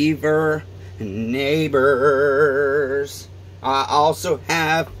 Fever neighbors. I also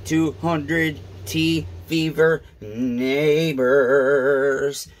have 200T Fever neighbors.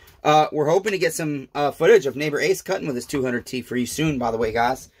 We're hoping to get some footage of neighbor Ace cutting with his 200T for you soon, by the way,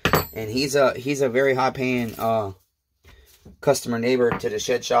 guys. And he's a very high-paying customer neighbor to the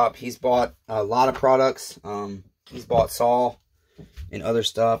shed shop. He's bought a lot of products. He's bought saw and other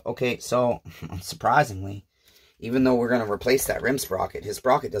stuff. Okay, so surprisingly, even though we're going to replace that rim sprocket, his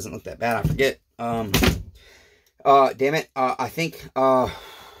sprocket doesn't look that bad. I forget. Damn it. I think, oh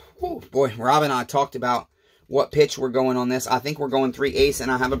boy, Rob and I talked about what pitch we're going on this. I think we're going 3/8, and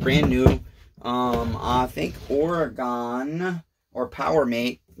I have a brand new, I think Oregon or Power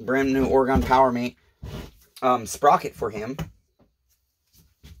Mate, brand new Oregon Power Mate, sprocket for him.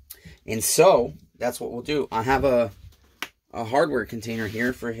 And so that's what we'll do. I have a hardware container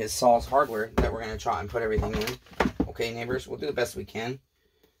here for his saw's hardware that we're going to try and put everything in. Okay, neighbors, we'll do the best we can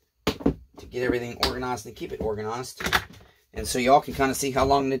to get everything organized and keep it organized. And so y'all can kind of see how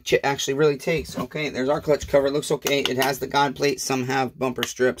long the chit actually really takes. Okay, there's our clutch cover. It looks okay. It has the guide plate. Some have bumper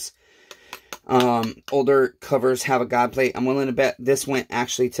strips. Older covers have a guide plate. I'm willing to bet this went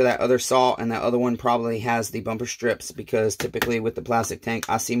actually to that other saw, and that other one probably has the bumper strips, because typically with the plastic tank,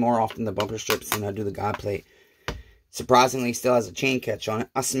 I see more often the bumper strips than I do the guide plate. Surprisingly, still has a chain catch on it.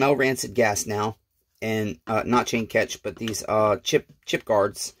 I smell rancid gas now, and not chain catch, but these chip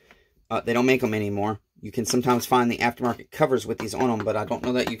guards. They don't make them anymore. You can sometimes find the aftermarket covers with these on them, but I don't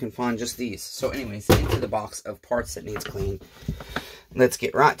know that you can find just these. So anyways, into the box of parts that needs cleaned. Let's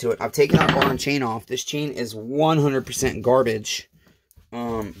get right to it. I've taken our bar and chain off. This chain is 100% garbage.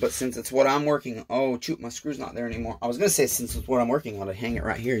 But since it's what I'm working on... Oh, shoot, my screw's not there anymore. I was going to say since it's what I'm working on, I'd hang it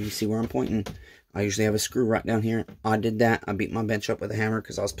right here. You see where I'm pointing? I usually have a screw right down here. I did that. I beat my bench up with a hammer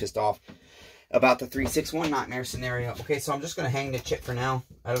because I was pissed off about the 361 nightmare scenario. Okay, so I'm just going to hang the chip for now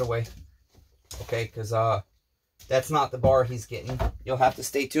out of the way. Okay, because that's not the bar he's getting. You'll have to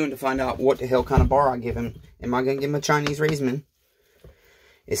stay tuned to find out what the hell kind of bar I give him. Am I going to give him a Chinese Raisman?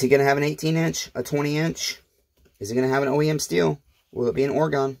 Is he going to have an 18-inch, a 20-inch? Is he going to have an OEM steel? Will it be an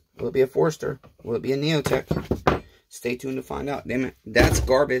Oregon? Will it be a Forster? Will it be a Neotech? Stay tuned to find out. Damn it. That's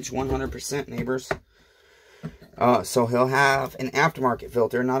garbage, 100%, neighbors. So he'll have an aftermarket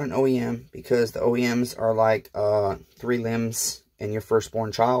filter, not an OEM, because the OEMs are like 3 limbs and your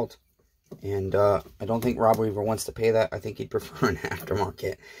firstborn child. And I don't think Rob Weaver wants to pay that. I think he'd prefer an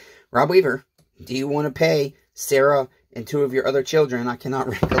aftermarket. Rob Weaver, do you want to pay Sarah and 2 of your other children? I cannot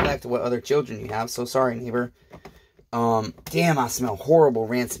recollect what other children you have, so sorry, neighbor. Damn, I smell horrible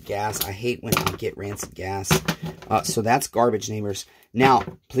rancid gas. I hate when I get rancid gas. So that's garbage, neighbors. Now,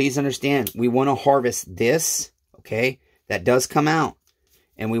 please understand, we want to harvest this, okay? That does come out.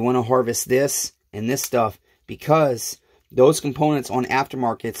 And we want to harvest this and this stuff, because those components on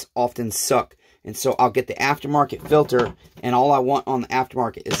aftermarkets often suck. And so I'll get the aftermarket filter, and all I want on the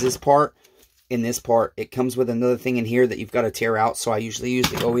aftermarket is this part and this part. It comes with another thing in here that you've got to tear out, so I usually use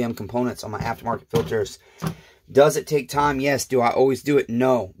the OEM components on my aftermarket filters. Does it take time? Yes. Do I always do it?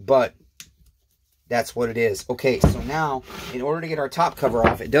 No. But that's what it is. Okay, so now, in order to get our top cover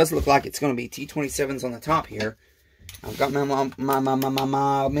off, it does look like it's going to be T27s on the top here. I've got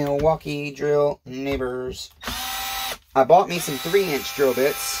my Milwaukee drill neighbors. I bought me some 3-inch drill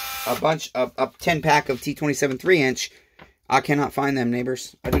bits, a 10-pack of T27 3-inch. I cannot find them,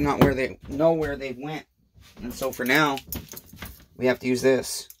 neighbors. I do not know where they went. And so for now, we have to use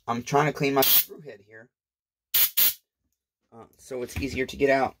this. I'm trying to clean my screw head here, so it's easier to get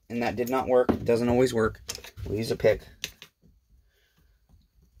out. And that did not work. It doesn't always work. We'll use a pick.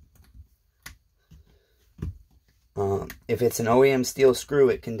 If it's an OEM steel screw,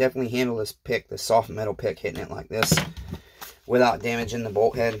 it can definitely handle this pick, the soft metal pick, hitting it like this without damaging the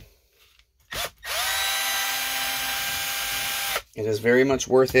bolt head. It is very much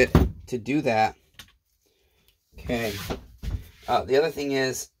worth it to do that. Okay. The other thing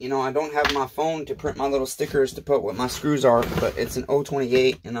is, you know, I don't have my phone to print my little stickers to put what my screws are, but it's an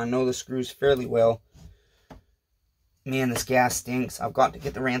 028, and I know the screws fairly well. Man, this gas stinks. I've got to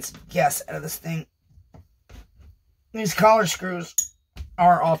get the rancid gas out of this thing. These collar screws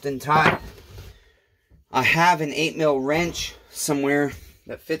are often tight. I have an 8mm wrench somewhere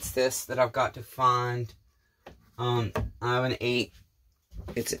that fits this that I've got to find. I have an 8.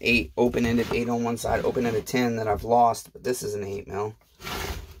 It's an 8, open-ended 8 on one side, open-ended 10 that I've lost, but this is an 8mm.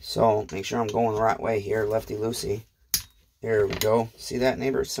 So make sure I'm going the right way here, lefty-loosey. There we go. See that,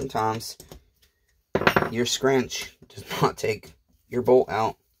 neighbors? Sometimes your scrunch does not take your bolt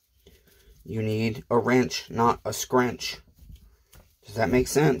out. You need a wrench, not a scrunch. Does that make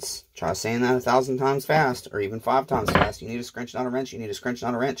sense? Try saying that 1,000 times fast, or even 5 times fast. You need a scrunch, not a wrench. You need a scrunch,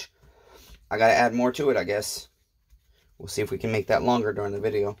 not a wrench. I gotta add more to it, I guess. We'll see if we can make that longer during the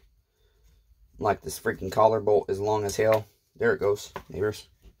video. Like this freaking collar bolt is long as hell. There it goes, neighbors.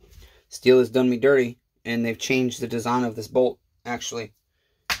 Steel has done me dirty, and they've changed the design of this bolt, actually.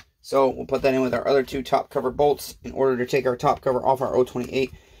 So we'll put that in with our other 2 top cover bolts. In order to take our top cover off our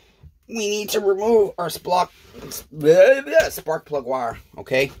 028, we need to remove our spark plug wire,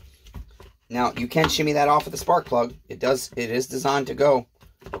 okay? Now, you can shimmy that off with the spark plug. It is designed to go,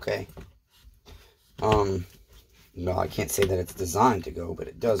 okay? No, I can't say that it's designed to go, but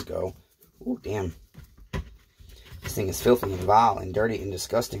it does go. Ooh, damn. This thing is filthy and vile and dirty and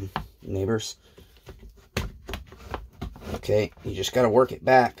disgusting, neighbors. Okay, you just got to work it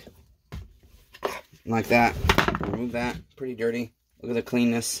back. Like that. Remove that. Pretty dirty. Look at the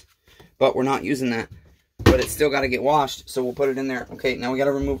cleanness. But we're not using that. But it's still got to get washed, so we'll put it in there. Okay, now we got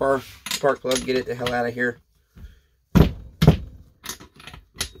to remove our spark plug. Get it the hell out of here.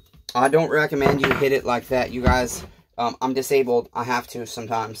 I don't recommend you hit it like that, you guys. I'm disabled. I have to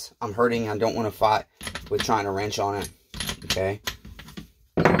sometimes. I'm hurting. I don't want to fight with trying to wrench on it. Okay?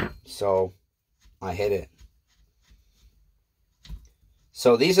 So, I hit it.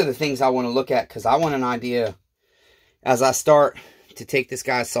 So these are the things I want to look at, because I want an idea as I start to take this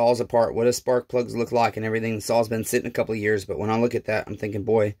guy's saws apart, what does spark plugs look like and everything. The saw's been sitting a couple of years, but when I look at that, I'm thinking,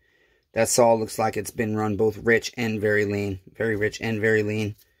 boy, that saw looks like it's been run both rich and very lean. Very rich and very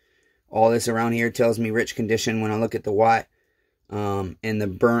lean. All this around here tells me rich condition. When I look at the white and the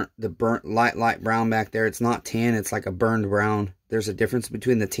burnt light brown back there, it's not tan, it's like a burned brown. There's a difference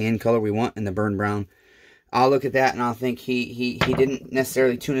between the tan color we want and the burned brown. I'll look at that and I'll think he didn't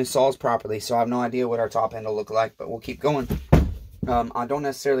necessarily tune his saws properly, so I have no idea what our top end will look like, but we'll keep going. I don't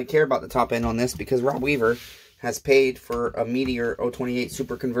necessarily care about the top end on this because Rob Weaver has paid for a Meteor 028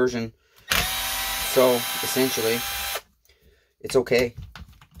 Super conversion. So, essentially, it's okay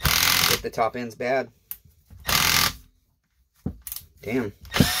if the top end's bad. Damn.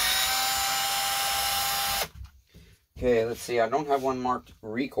 Okay, let's see. I don't have one marked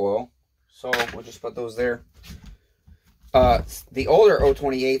recoil, so we'll just put those there. The older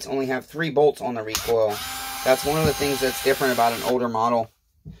 028s only have 3 bolts on the recoil. That's one of the things that's different about an older model.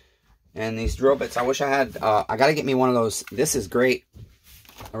 And these drill bits, I wish I had, I gotta get me one of those. This is great.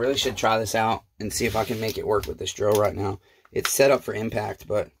 I really should try this out and see if I can make it work with this drill right now. It's set up for impact,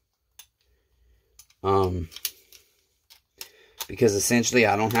 but, because essentially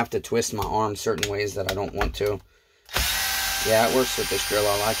I don't have to twist my arm certain ways that I don't want to. Yeah, it works with this drill.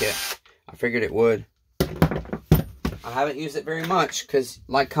 I like it. I figured it would. I haven't used it very much because,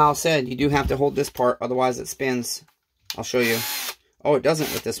 like Kyle said, you do have to hold this part, otherwise it spins. I'll show you. Oh, it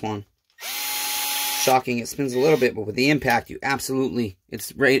doesn't with this one. Shocking, it spins a little bit, but with the impact, you absolutely,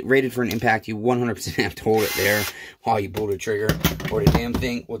 it's rated for an impact. You 100% have to hold it there while you pull the trigger, or the damn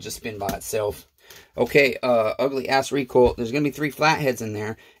thing will just spin by itself. Okay, ugly ass recoil. There's going to be 3 flatheads in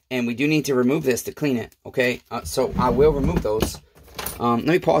there, and we do need to remove this to clean it, okay? So I will remove those. Let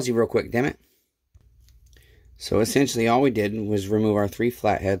me pause you real quick, damn it. So essentially all we did was remove our 3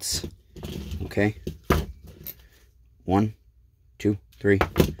 flatheads, okay? 1, 2, 3.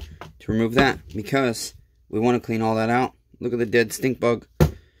 To remove that, because we want to clean all that out. Look at the dead stink bug.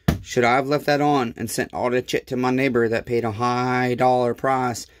 Should I have left that on and sent all the shit to my neighbor that paid a high dollar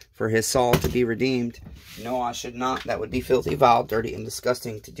price for his saw to be redeemed? No, I should not. That would be filthy, vile, dirty, and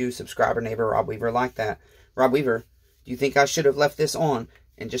disgusting to do subscriber neighbor Rob Weaver like that. Rob Weaver, do you think I should have left this on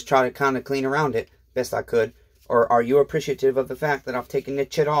and just try to kind of clean around it best I could? Or are you appreciative of the fact that I've taken this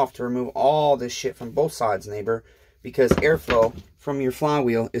shit off to remove all this shit from both sides, neighbor? Because airflow from your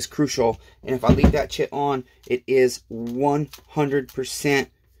flywheel is crucial. And if I leave that shit on, it is 100%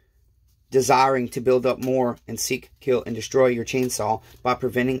 desiring to build up more and seek, kill, and destroy your chainsaw by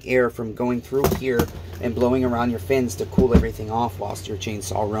preventing air from going through here and blowing around your fins to cool everything off whilst your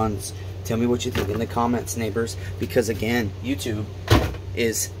chainsaw runs. Tell me what you think in the comments, neighbors. Because again, YouTube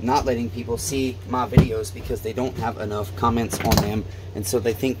is not letting people see my videos because they don't have enough comments on them, and so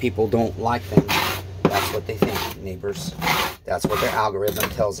they think people don't like them. That's what they think, neighbors. That's what their algorithm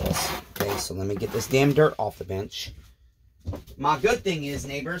tells us. Okay, so let me get this damn dirt off the bench. My good thing is,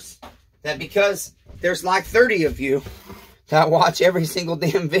 neighbors, that because there's like 30 of you that watch every single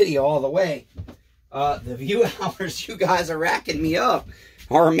damn video all the way, the view hours you guys are racking me up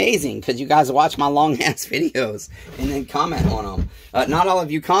are amazing, because you guys watch my long-ass videos and then comment on them. Not all of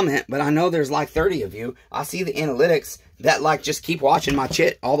you comment, but I know there's like 30 of you. I see the analytics that like just keep watching my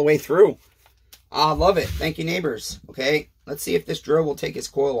shit all the way through. I love it. Thank you, neighbors. Okay, let's see if this drill will take its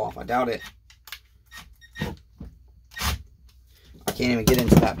coil off. I doubt it. I can't even get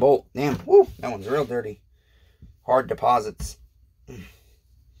into that bolt. Damn, whoo, that one's real dirty. Hard deposits.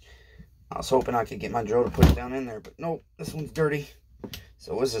 I was hoping I could get my drill to put it down in there, but nope, this one's dirty.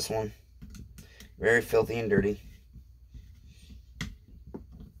 So is this one. Very filthy and dirty.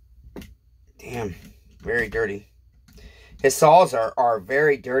 Damn, very dirty. His saws are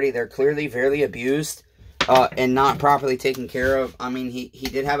very dirty. They're clearly very abused and not properly taken care of. I mean, he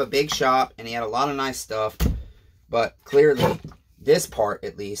did have a big shop and he had a lot of nice stuff. But clearly, this part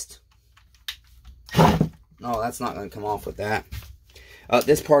at least. No, that's not going to come off with that.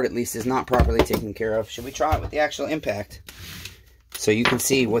 This part at least is not properly taken care of. Should we try it with the actual impact? So you can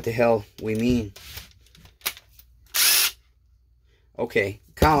see what the hell we mean. Okay,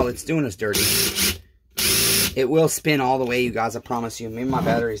 Kyle, it's doing us dirty. It will spin all the way, you guys, I promise you. Maybe my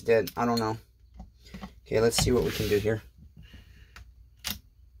battery's dead. I don't know. Okay, let's see what we can do here.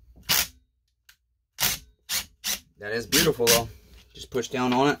 That is beautiful, though. Just push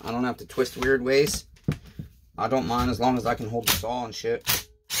down on it. I don't have to twist weird ways. I don't mind as long as I can hold the saw and shit.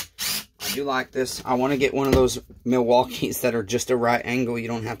 I do like this. I want to get one of those Milwaukees that are just a right angle. You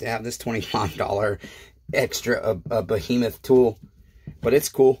don't have to have this $25 extra a behemoth tool. But it's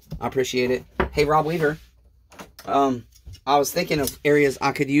cool. I appreciate it. Hey, Rob Weaver. I was thinking of areas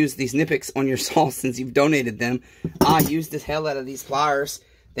I could use these Nippics on your saw since you've donated them. I used the hell out of these pliers.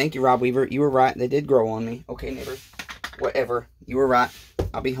 Thank you, Rob Weaver. You were right. They did grow on me. Okay, neighbor. Whatever. You were right.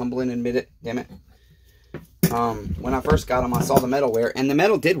 I'll be humble and admit it. Damn it. When I first got them, I saw the metal wear. And the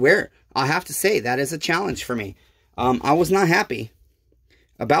metal did wear. I have to say, that is a challenge for me. I was not happy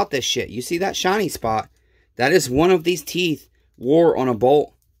about this shit. You see that shiny spot? That is one of these teeth wore on a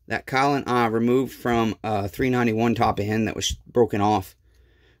bolt that Kyle and I removed from a 391 top end that was broken off.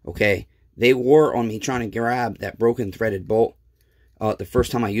 Okay. They wore on me trying to grab that broken threaded bolt the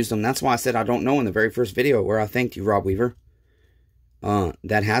first time I used them. That's why I said I don't know in the very first video where I thanked you, Rob Weaver.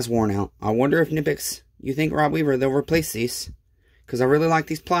 That has worn out. I wonder if Nippics, you think, Rob Weaver, they'll replace these? Because I really like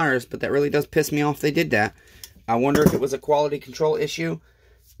these pliers, but that really does piss me off they did that. I wonder if it was a quality control issue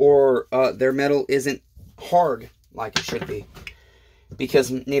or their metal isn't hard like it should be.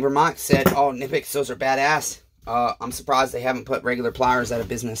 Because neighbor Mike said, oh, Nippics, those are badass. I'm surprised they haven't put regular pliers out of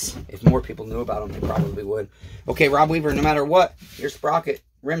business. If more people knew about them, they probably would. Okay, Rob Weaver, no matter what, your sprocket,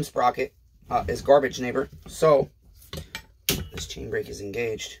 rim sprocket, is garbage, neighbor. So, this chain brake is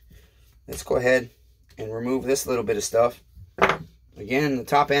engaged. Let's go ahead and remove this little bit of stuff. Again, the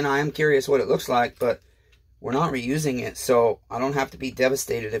top end, I am curious what it looks like, but we're not reusing it, so I don't have to be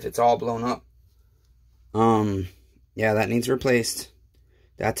devastated if it's all blown up. Yeah, that needs replaced.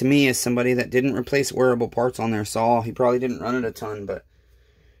 That to me is somebody that didn't replace wearable parts on their saw. He probably didn't run it a ton, but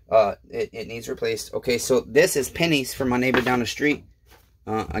it needs replaced. Okay, so this is pennies for my neighbor down the street.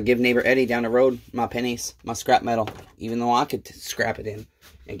 I give neighbor Eddie down the road my pennies, my scrap metal, even though I could scrap it in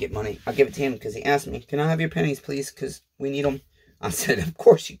and get money. I'll give it to him because he asked me, can I have your pennies, please, because we need them. I said, of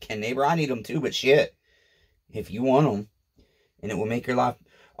course you can, neighbor. I need them too, but shit, if you want them, and it will make your life...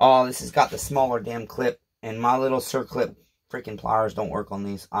 Oh, this has got the smaller damn clip, and my little circlip freaking pliers don't work on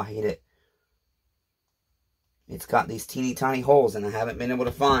these. I hate it. It's got these teeny tiny holes, and I haven't been able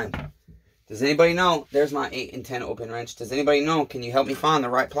to find. Does anybody know? There's my 8 and 10 open wrench. Does anybody know? Can you help me find the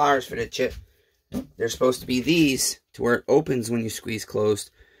right pliers for the chip? They're supposed to be these to where it opens when you squeeze closed.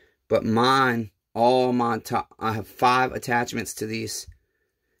 But mine, all my top, I have 5 attachments to these,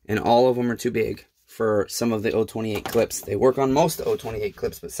 and all of them are too big for some of the 028 clips. They work on most of the 028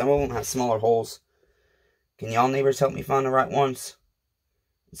 clips, but some of them have smaller holes. Can y'all neighbors help me find the right ones?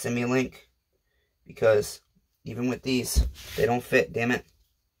 Send me a link. Because even with these, they don't fit, damn it.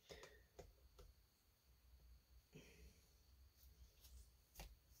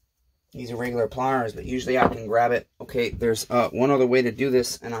 These are regular pliers, but usually I can grab it. Okay, there's one other way to do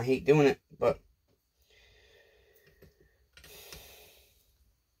this, and I hate doing it, but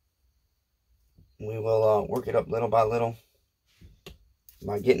we will work it up little by little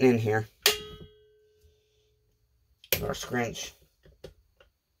by getting in here. Our scrunch.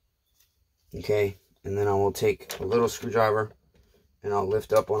 Okay, and then I will take a little screwdriver and I'll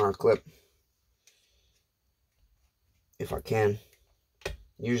lift up on our clip if I can.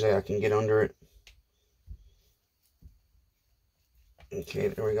 Usually I can get under it. Okay,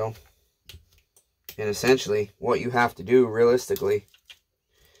 there we go. And essentially what you have to do realistically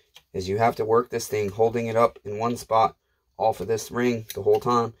is you have to work this thing holding it up in one spot off of this ring the whole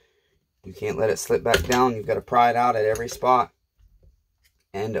time. You can't let it slip back down. You've got to pry it out at every spot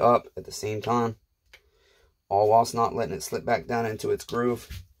and up at the same time, all whilst not letting it slip back down into its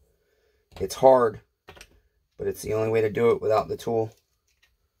groove. It's hard, but it's the only way to do it without the tool.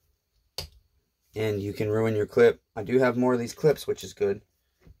 And you can ruin your clip. I do have more of these clips, which is good.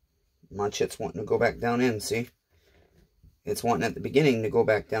 My chit's wanting to go back down in, see? It's wanting at the beginning to go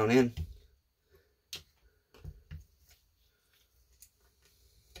back down in.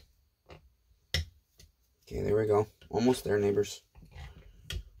 Okay, there we go. Almost there, neighbors.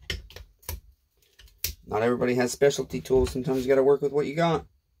 Not everybody has specialty tools. Sometimes you got to work with what you got.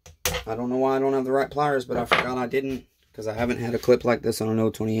 I don't know why I don't have the right pliers, but I forgot I didn't because I haven't had a clip like this on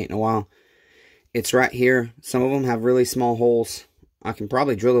an 028 in a while. It's right here. Some of them have really small holes. I can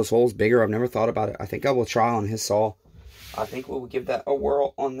probably drill those holes bigger. I've never thought about it. I think I will try on his saw. I think we'll give that a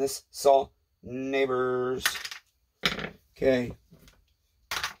whirl on this saw, neighbors. Okay.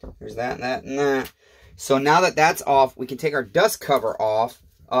 There's that and that and that. So now that that's off, we can take our dust cover off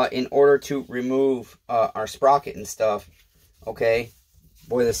in order to remove our sprocket and stuff. Okay.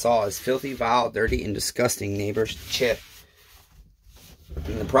 Boy, this saw is filthy, vile, dirty, and disgusting, neighbors. Chip.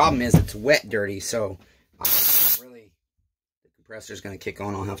 And the problem is it's wet dirty, so really the compressor's going to kick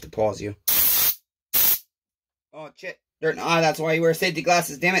on. I'll have to pause you. Oh, Chip. Dirt in the eye. That's why you wear safety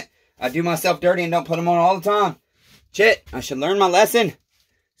glasses, damn it. I do myself dirty and don't put them on all the time. Chip, I should learn my lesson.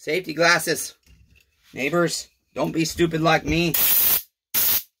 Safety glasses. Neighbors, don't be stupid like me.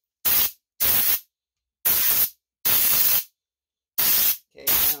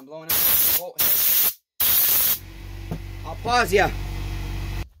 Pause ya.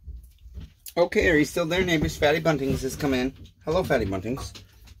 Okay, are you still there, neighbors? Fatty Buntings has come in. Hello, Fatty Buntings.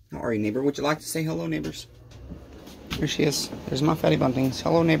 How are you, neighbor? Would you like to say hello, neighbors? Here she is. There's my Fatty Buntings.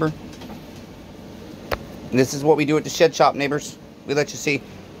 Hello, neighbor. This is what we do at the shed shop, neighbors. We let you see.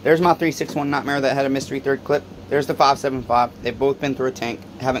 There's my 361 Nightmare that had a mystery third clip. There's the 575. They've both been through a tank.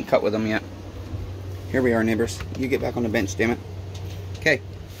 Haven't cut with them yet. Here we are, neighbors. You get back on the bench, damn it. Okay,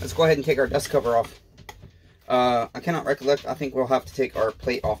 let's go ahead and take our dust cover off. I cannot recollect. I think we'll have to take our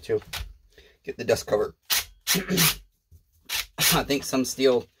plate off too. Get the dust cover. I think some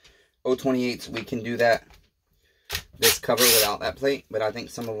steel 028s, we can do that. This cover without that plate, but I think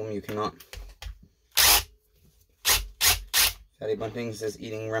some of them you cannot. Fatty Buntings is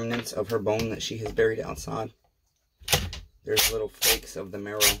eating remnants of her bone that she has buried outside. There's little flakes of the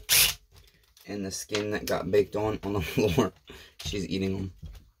marrow and the skin that got baked on the floor. She's eating them.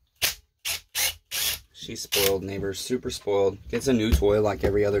 She's spoiled, neighbors. Super spoiled. Gets a new toy like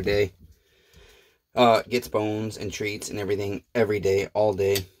every other day. Gets bones and treats and everything every day, all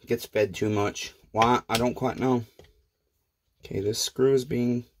day. Gets fed too much. Why? I don't quite know. Okay, this screw is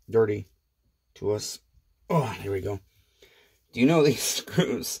being dirty to us. Oh, there we go. Do you know these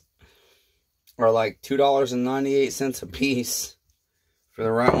screws are like $2.98 a piece for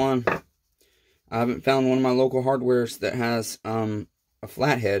the right one? I haven't found one of my local hardwares that has a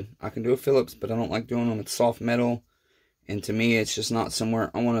flathead. I can do a Phillips, but I don't like doing them with soft metal. And to me, it's just not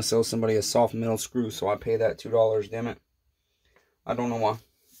somewhere. I want to sell somebody a soft metal screw, so I pay that $2, damn it. I don't know why.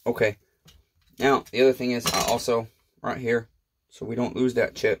 Okay. Now, the other thing is, I also, right here, so we don't lose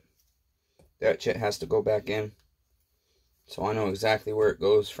that chip. That chip has to go back in. So I know exactly where it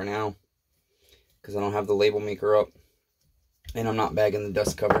goes for now. Because I don't have the label maker up. And I'm not bagging the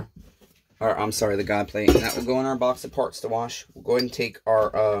dust cover. Or, I'm sorry, the guide plate. And that will go in our box of parts to wash. We'll go ahead and take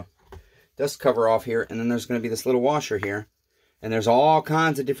our dust cover off here. And then there's going to be this little washer here. And there's all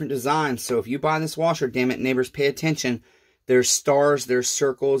kinds of different designs. So if you buy this washer, damn it, neighbors, pay attention. There's stars, there's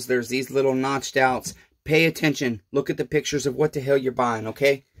circles, there's these little notched outs. Pay attention. Look at the pictures of what the hell you're buying,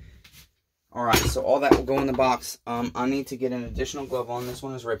 okay? Alright, so all that will go in the box. I need to get an additional glove on. This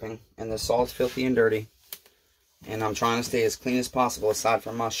one is ripping. And the saw is filthy and dirty. And I'm trying to stay as clean as possible aside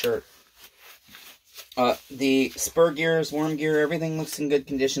from my shirt. The spur gears, worm gear, everything looks in good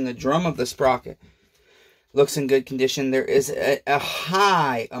condition. The drum of the sprocket looks in good condition. There is a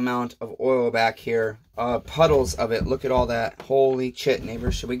high amount of oil back here. Puddles of it. Look at all that. Holy shit,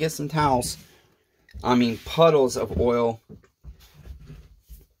 neighbors. Should we get some towels? I mean, puddles of oil.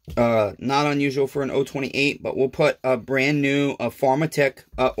 Not unusual for an 028, but we'll put a brand new Pharmatech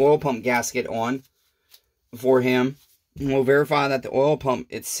oil pump gasket on for him. And we'll verify that the oil pump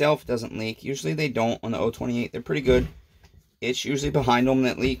itself doesn't leak. Usually they don't on the 028. They're pretty good. It's usually behind them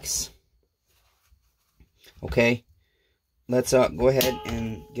that leaks. Okay. Let's go ahead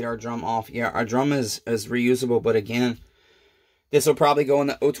and get our drum off. Yeah, our drum is reusable, but again, this will probably go in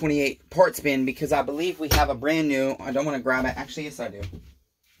the 028 parts bin because I believe we have a brand new. I don't want to grab it. Actually, yes, I do.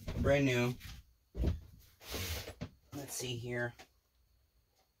 Brand new. Let's see here.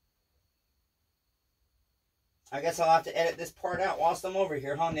 I guess I'll have to edit this part out whilst I'm over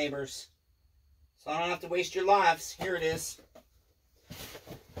here, huh, neighbors? So I don't have to waste your lives. Here it is.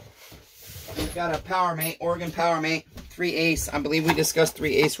 We've got a Powermate, Oregon Powermate, 3/8. I believe we discussed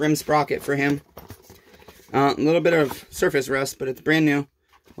 3/8 rim sprocket for him. A little bit of surface rust, but it's brand new.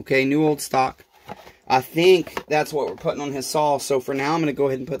 Okay, new old stock. I think that's what we're putting on his saw. So for now, I'm going to go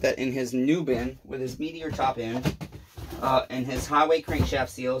ahead and put that in his new bin with his meteor top end and his highway crankshaft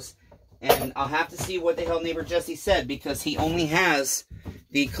seals. And I'll have to see what the hell neighbor Jesse said because he only has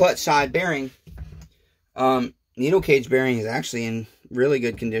the clutch side bearing. Needle cage bearing is actually in really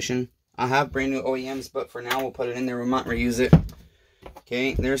good condition. I have brand new OEMs, but for now we'll put it in there. We might reuse it.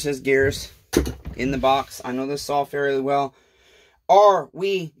 Okay, there's his gears in the box. I know this saw fairly well. Are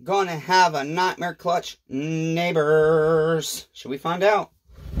we gonna have a nightmare clutch, neighbors? Should we find out?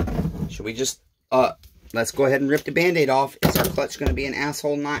 Should we just, let's go ahead and rip the Band-Aid off. Is our clutch gonna be an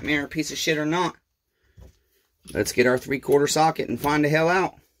asshole nightmare piece of shit or not? Let's get our 3/4 socket and find the hell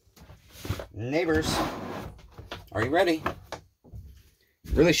out. Neighbors, are you ready?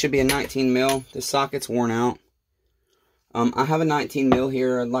 It really should be a 19 mil. The socket's worn out. I have a 19 mil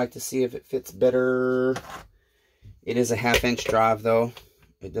here. I'd like to see if it fits better. It is a 1/2 inch drive though.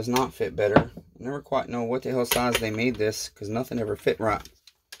 It does not fit better. I never quite know what the hell size they made this because nothing ever fit right.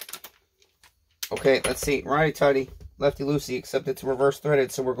 Okay, let's see. Righty tighty, lefty loosey, except it's reverse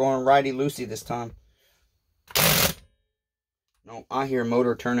threaded, so we're going righty loosey this time. No, I hear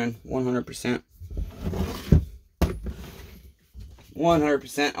motor turning 100%.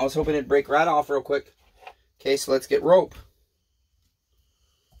 100%. I was hoping it'd break right off real quick. Okay, so let's get rope.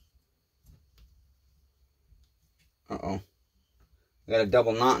 Uh-oh. I got a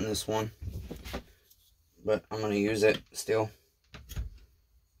double knot in this one. But I'm going to use it still.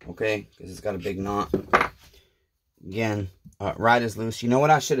 Okay, because it's got a big knot. Again, ride is loose. You know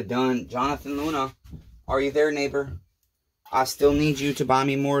what I should have done? Jonathan Luna, are you there, neighbor? I still need you to buy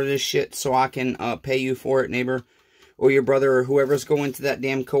me more of this shit so I can pay you for it, neighbor. Or your brother or whoever's going to that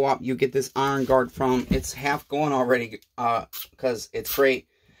damn co-op you get this iron guard from. It's half going already because it's great.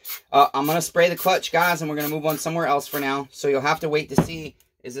 I'm going to spray the clutch, guys, and we're going to move on somewhere else for now. So you'll have to wait to see,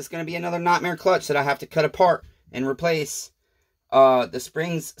 is this going to be another nightmare clutch that I have to cut apart and replace? The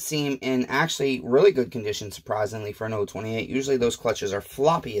springs seem in actually really good condition, surprisingly, for an 028. Usually those clutches are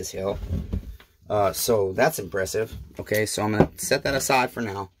floppy as hell. So that's impressive. Okay, so I'm going to set that aside for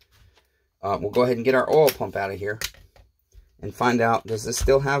now. We'll go ahead and get our oil pump out of here and find out, does this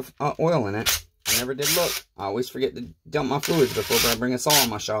still have oil in it? I never did look. I always forget to dump my fluids before I bring us all in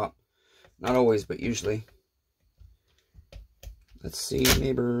my shop. Not always, but usually. Let's see,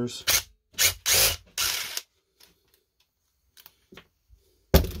 neighbors.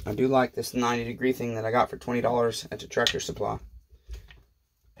 I do like this 90-degree thing that I got for $20 at the Tractor Supply.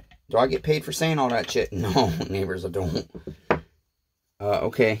 Do I get paid for saying all that shit? No, neighbors, I don't.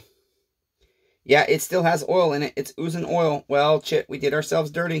 Okay. Yeah, it still has oil in it. It's oozing oil. Well, shit, we did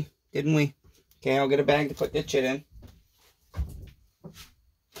ourselves dirty, didn't we? Okay, I'll get a bag to put this shit in.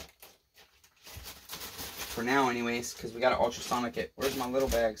 For now, anyways, because we got to ultrasonic it. Where's my little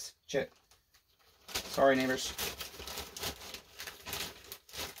bags? Shit. Sorry, neighbors.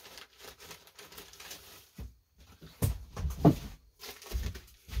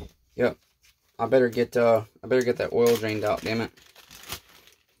 Yep. I better get that oil drained out, damn it.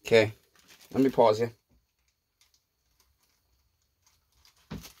 Okay. Let me pause you.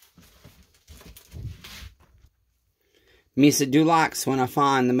 Misa do likes when I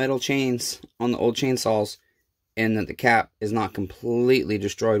find the metal chains on the old chainsaws and that the cap is not completely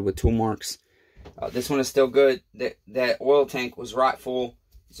destroyed with tool marks. This one is still good. That oil tank was right full,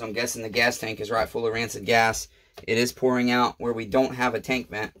 so I'm guessing the gas tank is right full of rancid gas. It is pouring out where we don't have a tank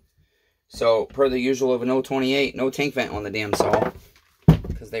vent. So, per the usual of an 028, no tank vent on the damn saw.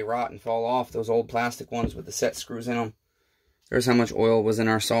 Because they rot and fall off, those old plastic ones with the set screws in them. There's how much oil was in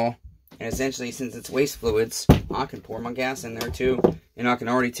our saw. And essentially, since it's waste fluids, I can pour my gas in there too. And I can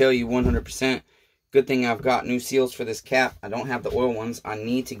already tell you 100%, good thing I've got new seals for this cap. I don't have the oil ones. I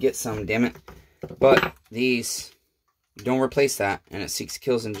need to get some, damn it. But these, don't replace that. And it seeks,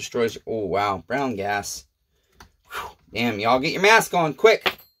 kills, and destroys. Oh, wow. Brown gas. Whew. Damn, y'all get your mask on,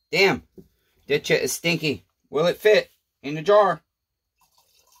 quick. Damn. This shit is stinky. Will it fit in the jar?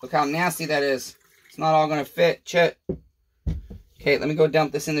 Look how nasty that is. It's not all going to fit. Shit. Okay, let me go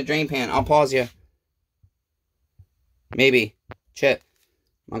dump this in the drain pan. I'll pause you. Maybe. Shit.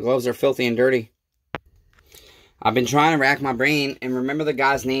 My gloves are filthy and dirty. I've been trying to rack my brain and remember the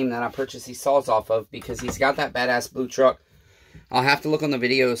guy's name that I purchased these saws off of because he's got that badass blue truck. I'll have to look on the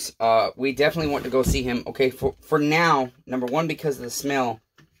videos. We definitely want to go see him. Okay, for now, number one, because of the smell.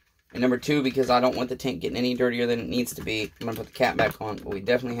 And number two, because I don't want the tank getting any dirtier than it needs to be. I'm going to put the cap back on. But we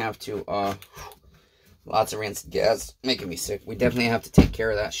definitely have to, lots of rancid gas. Making me sick. We definitely have to take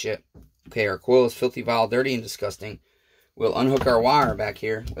care of that shit. Okay, our coil is filthy, vile, dirty, and disgusting. We'll unhook our wire back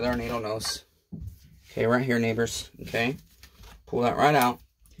here with our needle nose. Okay, right here, neighbors. Okay. Pull that right out.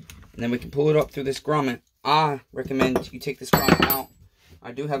 And then we can pull it up through this grommet. I recommend you take this grommet out.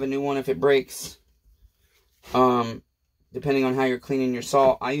 I do have a new one if it breaks. Depending on how you're cleaning your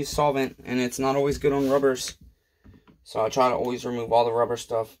saw. I use solvent, and it's not always good on rubbers. So I try to always remove all the rubber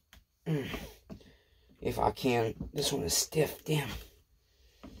stuff. If I can. This one is stiff. Damn.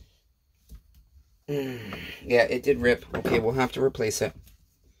 Yeah, it did rip. Okay, we'll have to replace it.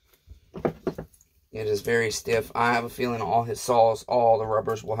 It is very stiff. I have a feeling all his saws, all the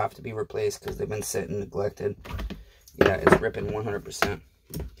rubbers will have to be replaced because they've been set and neglected. Yeah, it's ripping 100%.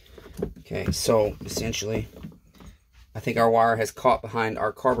 Okay, so essentially, I think our wire has caught behind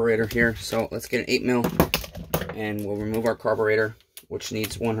our carburetor here. So let's get an 8 mil and we'll remove our carburetor, which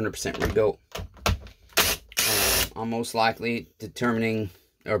needs 100% rebuilt. I'm most likely determining,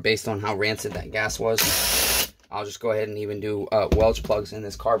 or based on how rancid that gas was, I'll just go ahead and even do Welch plugs in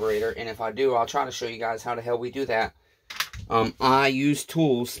this carburetor. And if I do, I'll try to show you guys how the hell we do that. I use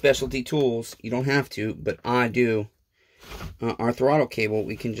tools, specialty tools. You don't have to, but I do. Our throttle cable,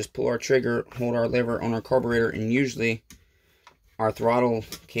 we can just pull our trigger, hold our lever on our carburetor, and usually our throttle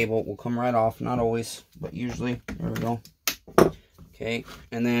cable will come right off. Not always, but usually. There we go. Okay,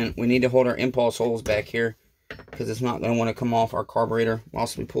 and then we need to hold our impulse holes back here because it's not going to want to come off our carburetor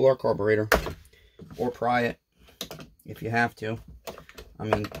whilst we pull our carburetor, or pry it if you have to. I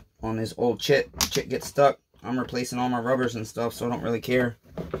mean, on this old chit gets stuck. I'm replacing all my rubbers and stuff, so I don't really care.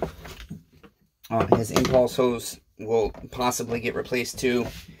 His impulse hose will possibly get replaced too.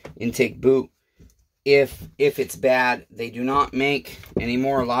 Intake boot. If it's bad, they do not make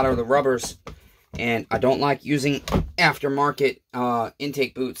anymore a lot of the rubbers. And I don't like using aftermarket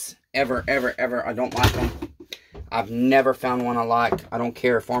intake boots. Ever, ever, ever. I don't like them. I've never found one I like. I don't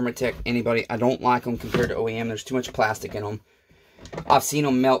care. Pharmatech, anybody. I don't like them compared to OEM. There's too much plastic in them. I've seen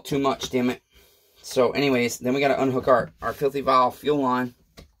them melt too much, damn it. So anyways, then we got to unhook our filthy vial fuel line.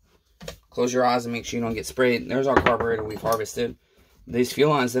 Close your eyes and make sure you don't get sprayed. There's our carburetor we've harvested. These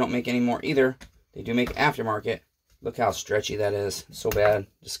fuel lines, they don't make anymore either. They do make aftermarket. Look how stretchy that is. So bad.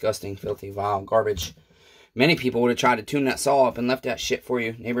 Disgusting, filthy, vile, garbage. Many people would have tried to tune that saw up and left that shit for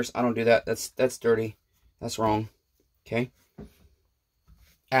you. Neighbors, I don't do that. That's dirty. That's wrong. Okay?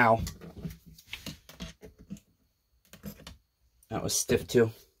 Ow. That was stiff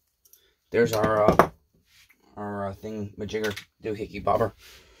too. There's our thing, majigger, doohickey bobber.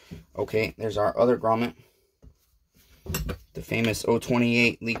 Okay, there's our other grommet. The famous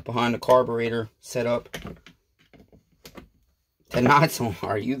 028 leak behind the carburetor setup. Tonight's on.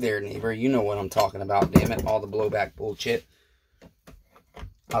 Are you there, neighbor? You know what I'm talking about, damn it. All the blowback bullshit.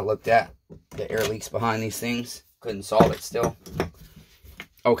 I looked at the air leaks behind these things. Couldn't solve it still.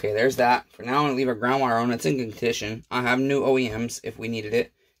 Okay, there's that. For now, I'm going to leave our ground wire on. It's in good condition. I have new OEMs if we needed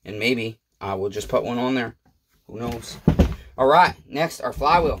it. And maybe I will just put one on there. Who knows? Alright, next, our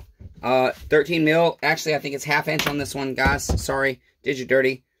flywheel. 13 mil. Actually, I think it's ½ inch on this one, guys. Sorry, did you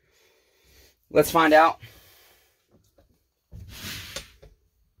dirty. Let's find out.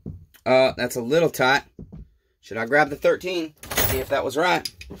 That's a little tight. Should I grab the 13? See if that was right.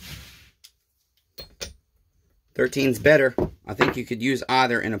 13's better. I think you could use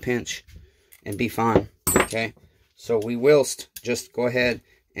either in a pinch and be fine. Okay, so we will just go ahead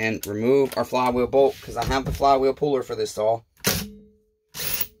and remove our flywheel bolt because I have the flywheel puller for this saw.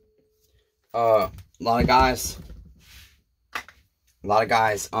 A lot of guys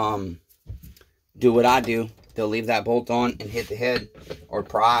do what I do. They'll leave that bolt on and hit the head or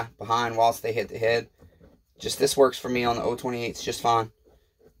pry behind whilst they hit the head. Just this works for me on the 028s just fine.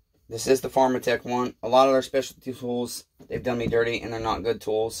 This is the Pharmatech one. A lot of their specialty tools, they've done me dirty and they're not good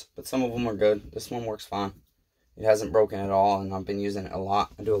tools, but some of them are good. This one works fine. It hasn't broken at all and I've been using it a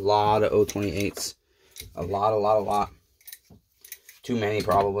lot. I do a lot of 028s. A lot. Too many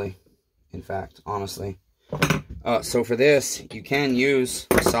probably. In fact, honestly. So for this, you can use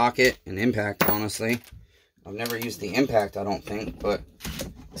a socket and impact, honestly. I've never used the impact, I don't think, but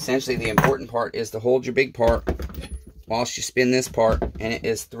essentially the important part is to hold your big part whilst you spin this part, and it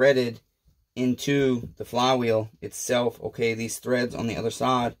is threaded into the flywheel itself. Okay, these threads on the other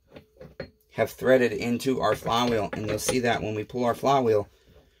side have threaded into our flywheel, and you'll see that when we pull our flywheel,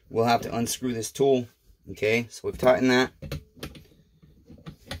 we'll have to unscrew this tool. Okay, so we've tightened that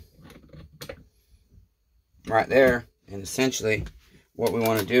right there, and essentially what we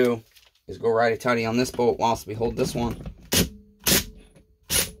want to do is go righty-tighty on this bolt whilst we hold this one.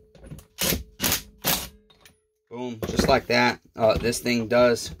 Boom, just like that. This thing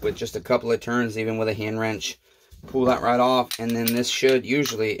does with just a couple of turns, even with a hand wrench. Pull that right off, and then this should,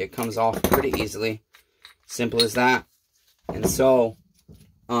 usually, it comes off pretty easily. Simple as that. And so,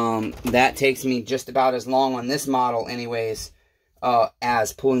 that takes me just about as long on this model anyways,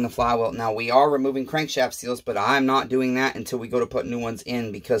 as pulling the flywheel. Now, we are removing crankshaft seals, but I'm not doing that until we go to put new ones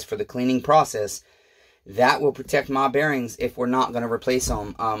in, because for the cleaning process, that will protect my bearings if we're not going to replace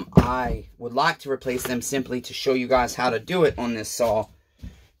them. I would like to replace them simply to show you guys how to do it on this saw,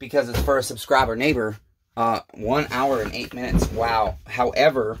 because it's for a subscriber neighbor. 1 hour and 8 minutes. Wow.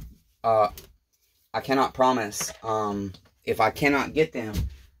 However, I cannot promise. If I cannot get them,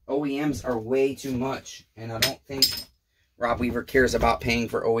 OEMs are way too much, and I don't think Rob Weaver cares about paying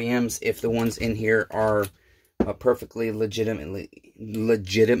for OEMs if the ones in here are perfectly legitimately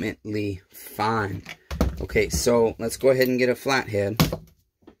fine. Okay, so let's go ahead and get a flathead.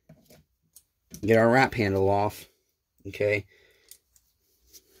 Get our wrap handle off. Okay.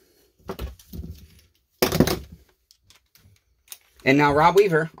 And now, Rob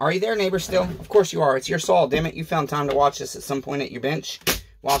Weaver, are you there, neighbor, still? Of course you are. It's your saw, damn it. You found time to watch this at some point at your bench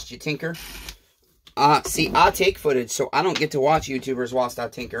whilst you tinker. See, I take footage, so I don't get to watch YouTubers whilst I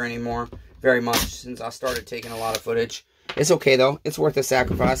tinker anymore very much since I started taking a lot of footage. It's okay, though. It's worth the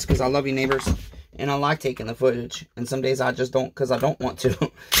sacrifice because I love you, neighbors, and I like taking the footage. And some days I just don't because I don't want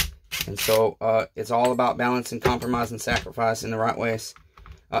to. And so it's all about balance and compromise and sacrifice in the right ways.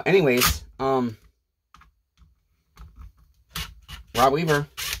 Anyways, Rob Weaver,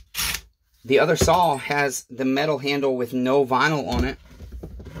 the other saw has the metal handle with no vinyl on it.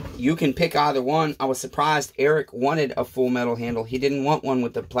 you can pick either one. I was surprised Eric wanted a full metal handle. He didn't want one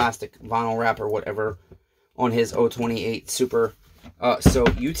with the plastic vinyl wrap or whatever on his 028 Super. So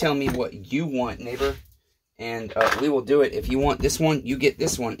you tell me what you want, neighbor, and we will do it. If you want this one, you get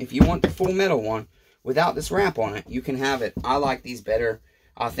this one. If you want the full metal one without this wrap on it, you can have it. I like these better.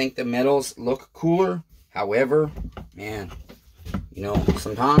 I think the metals look cooler. However, man, you know,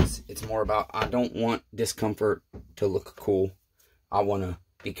 sometimes it's more about, I don't want discomfort to look cool. I want to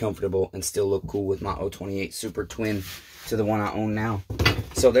be comfortable and still look cool with my 028 Super Twin to the one I own now.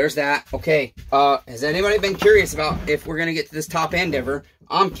 So there's that. Okay, has anybody been curious about if we're going to get to this top end ever?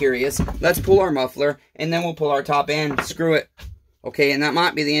 I'm curious. Let's pull our muffler, and then we'll pull our top end. Screw it. Okay, and that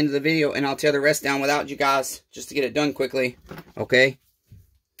might be the end of the video, and I'll tear the rest down without you guys, just to get it done quickly. Okay?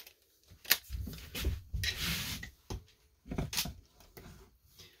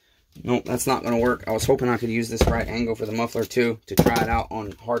 Nope, that's not going to work. I was hoping I could use this right angle for the muffler, too, to try it out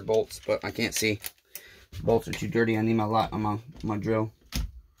on hard bolts, but I can't see. Bolts are too dirty. I need my lot on my drill.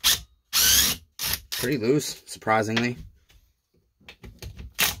 Pretty loose, surprisingly.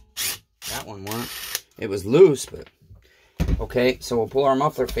 That one weren't. It was loose, but... Okay, so we'll pull our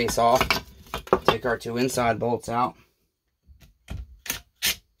muffler face off. Take our two inside bolts out.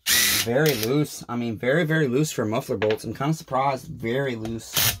 Very loose. I mean, very, very loose for muffler bolts. I'm kind of surprised. Very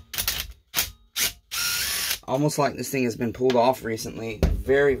loose. Almost like this thing has been pulled off recently.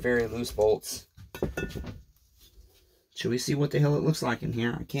 Very, very loose bolts. Should we see what the hell it looks like in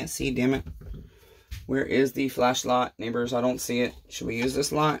here? I can't see, damn it. Where is the flashlight? Neighbors, I don't see it. Should we use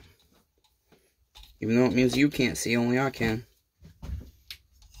this light? Even though it means you can't see, only I can.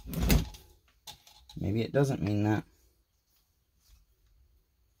 Maybe it doesn't mean that.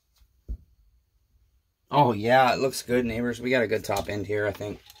 Oh, yeah, it looks good, neighbors. We got a good top end here, I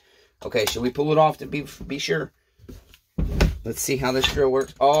think. Okay, should we pull it off to be sure? Let's see how this drill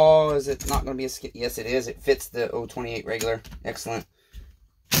works. Oh, is it not going to be a skid? Yes, it is. It fits the 028 regular. Excellent.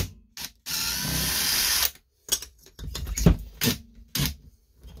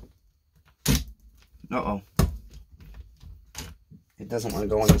 Uh-oh. It doesn't want to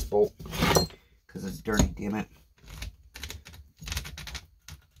go on this bolt because it's dirty, damn it.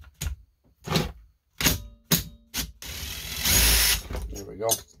 There we go.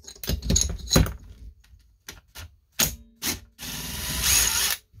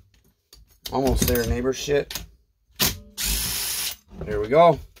 Almost there, neighbor. Shit. There we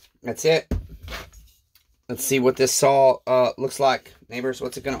go. That's it. Let's see what this saw looks like. Neighbors,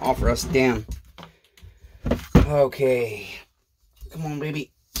 what's it going to offer us? Damn. Okay. Come on,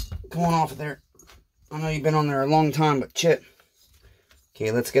 baby. Come on off of there. I know you've been on there a long time, but shit.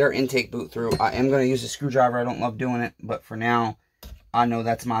 Okay, let's get our intake boot through. I am going to use a screwdriver. I don't love doing it, but for now, I know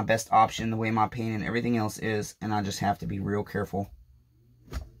that's my best option, the way my pain and everything else is, and I just have to be real careful.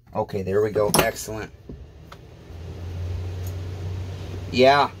 Okay, there we go. Excellent.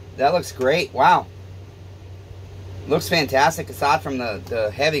 Yeah, that looks great. Wow. Looks fantastic aside from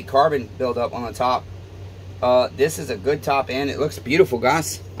the heavy carbon buildup on the top. This is a good top end. It looks beautiful,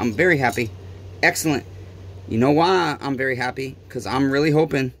 guys. I'm very happy. Excellent. You know why I'm very happy? Because I'm really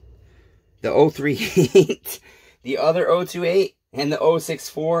hoping the 038, the other 028, and the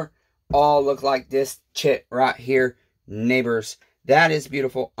 064 all look like this chit right here, neighbors. That is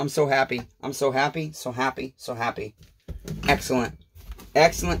beautiful. I'm so happy. I'm so happy, so happy, so happy. Excellent.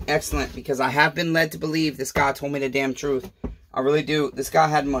 Excellent, excellent. Because I have been led to believe this guy told me the damn truth. I really do. This guy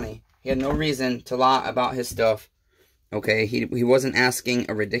had money. He had no reason to lie about his stuff. Okay, he wasn't asking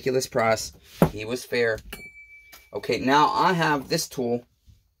a ridiculous price. He was fair. Okay, now I have this tool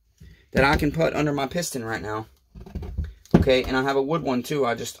that I can put under my piston right now. Okay, and I have a wood one too.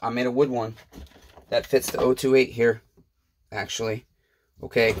 I made a wood one that fits the 028 here. Actually,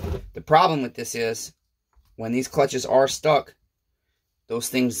 okay, the problem with this is when these clutches are stuck, those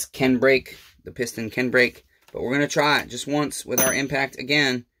things can break. The piston can break, but we're going to try it just once with our impact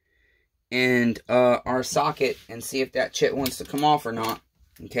again and our socket and see if that chit wants to come off or not.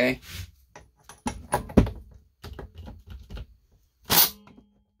 Okay.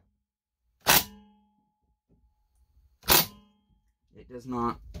 It does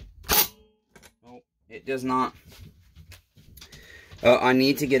not. Oh, it does not. I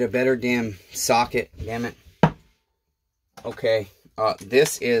need to get a better damn socket, damn it. Okay,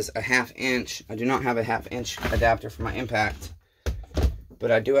 this is a 1/2 inch. I do not have a 1/2 inch adapter for my impact, but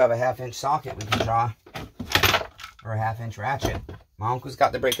I do have a 1/2 inch socket we can try, or a 1/2 inch ratchet. My uncle's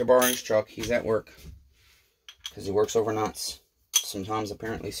got the breaker bar in his truck. He's at work, because he works overnights. Sometimes,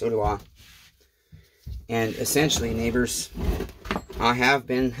 apparently, so do I. And essentially, neighbors, I have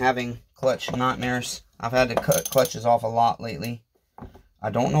been having clutch nightmares. I've had to cut clutches off a lot lately. I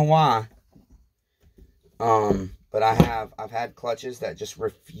don't know why. But I've had clutches that just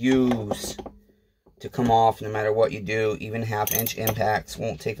refuse to come off no matter what you do. Even 1/2-inch impacts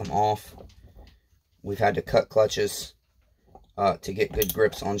won't take them off. We've had to cut clutches to get good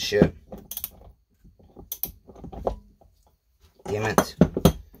grips on shit. Damn it.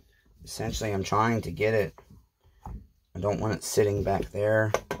 Essentially, I'm trying to get it. I don't want it sitting back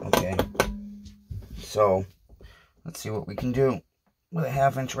there. Okay. So, let's see what we can do with a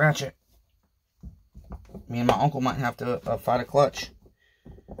 1/2-inch ratchet. Me and my uncle might have to fight a clutch.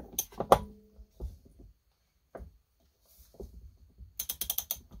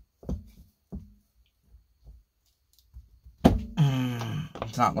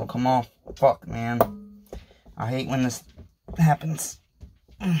 It's not gonna come off. Fuck, man. I hate when this happens.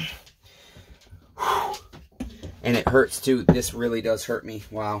 And it hurts too. This really does hurt me.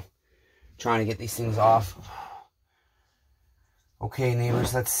 Wow. Trying to get these things off. Okay,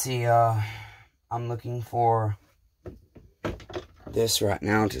 neighbors, let's see. I'm looking for this right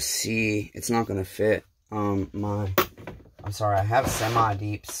now to see. It's not gonna fit I'm sorry, I have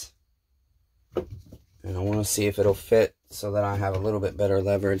semi-deeps. And I want to see if it'll fit so that I have a little bit better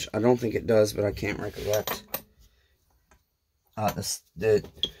leverage. I don't think it does, but I can't recollect. The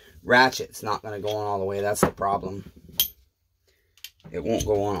ratchet's not going to go on all the way. That's the problem. It won't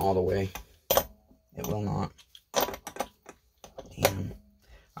go on all the way. It will not. Damn.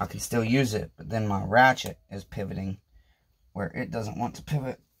 I can still use it, but then my ratchet is pivoting where it doesn't want to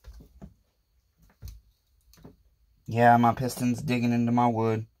pivot. Yeah, my piston's digging into my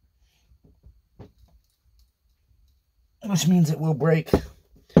wood. Which means it will break.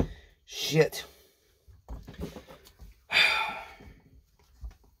 Shit.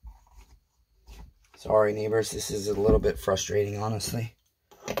 Sorry, neighbors. This is a little bit frustrating, honestly.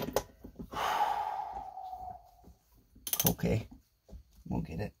 Okay. We'll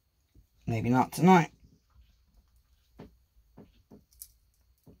get it. Maybe not tonight.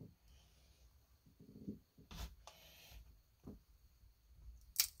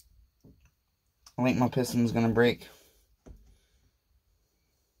 I think my piston's gonna break.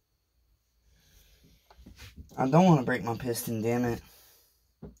 I don't want to break my piston, damn it.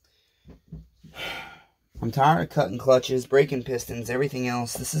 I'm tired of cutting clutches, breaking pistons, everything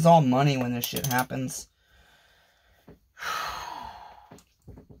else. This is all money when this shit happens.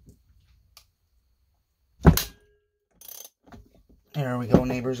 There we go,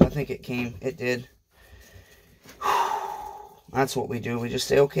 neighbors. I think it came. It did. That's what we do. We just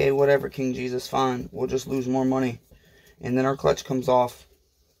say, okay, whatever, King Jesus, fine. We'll just lose more money. And then our clutch comes off.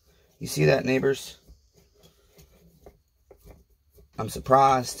 You see that, neighbors? I'm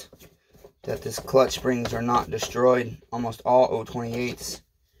surprised that this clutch springs are not destroyed. Almost all 028s.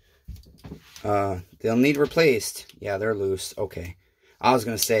 They'll need replaced. Yeah, they're loose. Okay. I was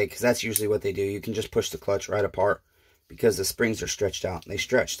going to say, because that's usually what they do. You can just push the clutch right apart because the springs are stretched out. They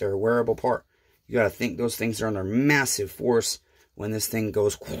stretch. They're a wearable part. You got to think those things are under massive force when this thing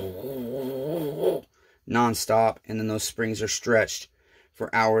goes non-stop. And then those springs are stretched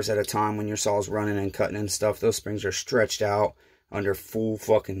for hours at a time when your saw's running and cutting and stuff. Those springs are stretched out under full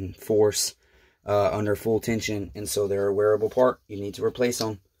fucking force, under full tension. And so they're a wearable part. You need to replace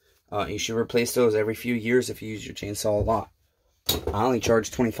them. You should replace those every few years if you use your chainsaw a lot. I only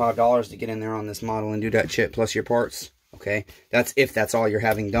charge $25 to get in there on this model and do that shit plus your parts. Okay? That's if that's all you're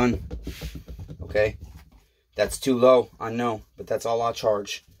having done. Okay? That's too low, I know, but that's all I'll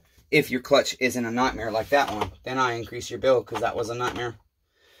charge. If your clutch isn't a nightmare like that one, then I increase your bill because that was a nightmare.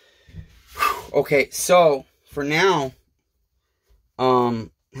 Okay, so for now,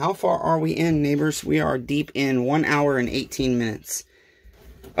 how far are we in, neighbors? We are deep in 1 hour and 18 minutes.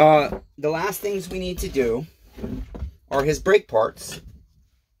 The last things we need to do are his brake parts,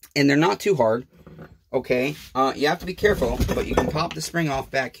 and they're not too hard. Okay, you have to be careful, but you can pop the spring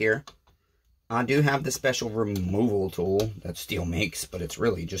off back here. I do have the special removal tool that Stihl makes, but it's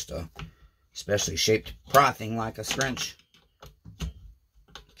really just a specially shaped pry thing like a wrench.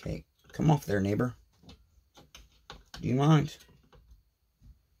 Okay, come off there, neighbor. Do you mind?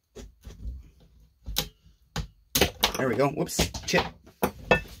 There we go. Whoops, chip.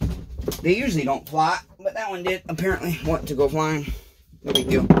 They usually don't fly, but that one did apparently want to go flying. No big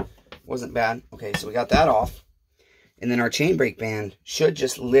deal. Wasn't bad. Okay, so we got that off. And then our chain brake band should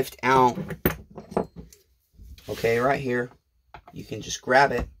just lift out. Okay, right here. You can just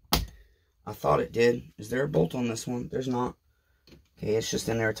grab it. I thought it did. Is there a bolt on this one? There's not. Okay, it's just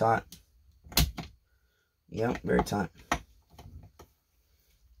in there tight. Yep, very tight.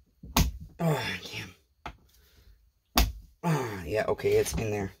 Oh, damn. Oh, yeah, okay, it's in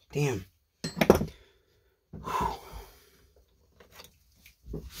there. Damn.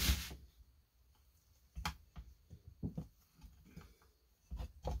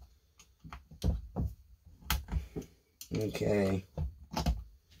 Okay.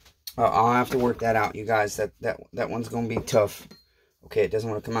 I'll have to work that out, you guys. That one's going to be tough. Okay, it doesn't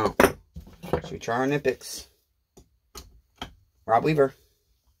want to come out. Should we try our Knipex? Rob Weaver.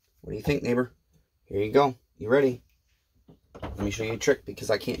 What do you think, neighbor? Here you go. You ready? Let me show you a trick, because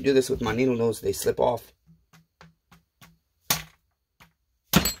I can't do this with my needle nose. They slip off.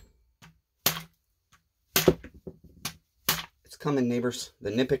 It's coming, neighbors.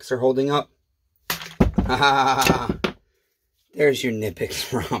 The Knipex are holding up. Ha ha ha ha. There's your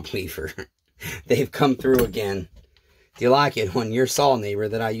Knipex, Rob Weaver. They've come through again. Do you like it on your saw, neighbor,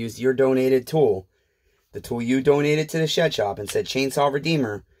 that I used your donated tool? The tool you donated to the shed shop and said, Chainsaw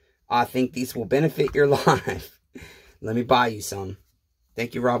Redeemer, I think these will benefit your life. Let me buy you some.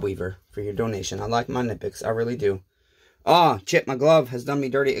 Thank you, Rob Weaver, for your donation. I like my Knipex. I really do. Chip, my glove has done me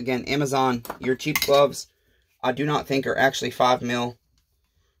dirty again. Amazon, your cheap gloves, I do not think are actually 5 mil.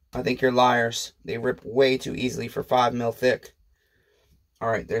 I think you're liars. They rip way too easily for 5 mil thick.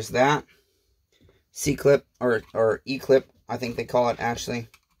 Alright, there's that. C-clip, or E-clip, I think they call it, actually.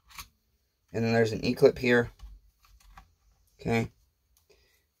 And then there's an E-clip here. Okay.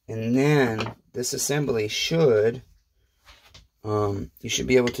 And then, this assembly should, you should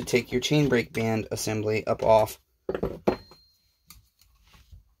be able to take your chain brake band assembly up off.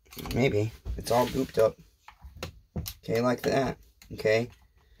 Maybe. It's all gooped up. Okay, like that. Okay.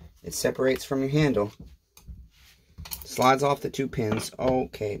 It separates from your handle. Slides off the 2 pins.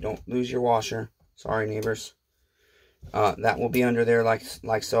 Okay, don't lose your washer. Sorry, neighbors. That will be under there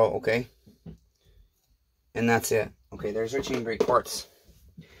like so, okay? And that's it. Okay, there's our chain brake parts.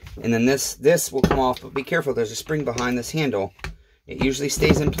 And then this will come off, but be careful, there's a spring behind this handle. It usually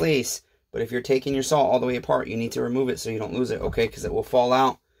stays in place, but if you're taking your saw all the way apart, you need to remove it so you don't lose it, okay? Because it will fall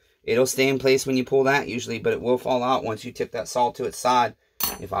out. It'll stay in place when you pull that usually, but it will fall out once you tip that saw to its side.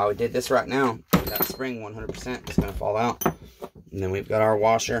 If I did this right now, that spring 100% is going to fall out. And then we've got our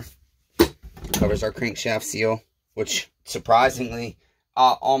washer. Covers our crankshaft seal, which surprisingly,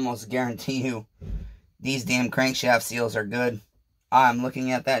 I'll almost guarantee you, these damn crankshaft seals are good. I'm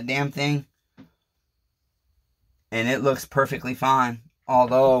looking at that damn thing, and it looks perfectly fine.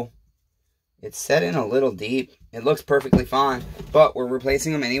 Although, it's set in a little deep. It looks perfectly fine, but we're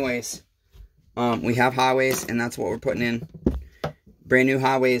replacing them anyways. We have highways, and that's what we're putting in. Brand new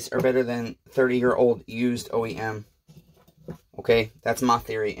highways are better than 30-year-old used OEM. Okay, that's my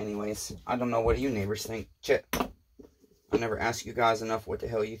theory anyways. I don't know, what do you neighbors think? Chip. I never ask you guys enough what the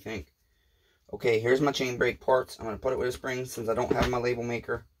hell you think. Okay, here's my chain brake parts. I'm going to put it with a spring since I don't have my label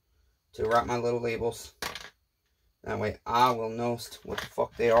maker to write my little labels. That way I will know what the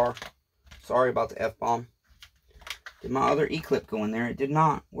fuck they are. Sorry about the F-bomb. Did my other E-clip go in there? It did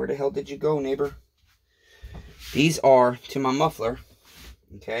not. Where the hell did you go, neighbor? These are to my muffler.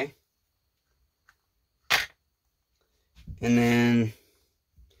 Okay. And then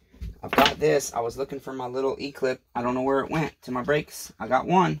I've got this. I was looking for my little E-clip. I don't know where it went. To my brakes. I got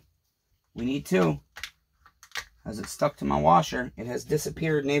one. We need 2. As it's stuck to my washer. It has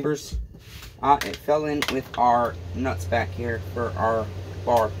disappeared, neighbors. It fell in with our nuts back here for our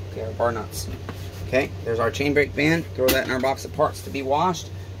bar. Okay, our bar nuts. Okay, there's our chain brake band. Throw that in our box of parts to be washed.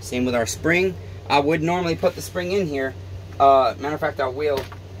 Same with our spring. I would normally put the spring in here. Matter of fact, I will.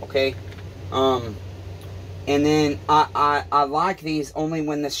 Okay. And then I like these only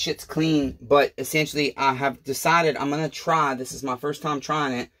when this shit's clean. But essentially, I have decided I'm going to try. This is my first time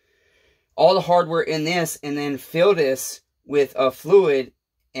trying it. All the hardware in this, and then fill this with a fluid.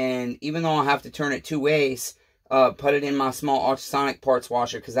 And even though I have to turn it 2 ways, put it in my small ultrasonic parts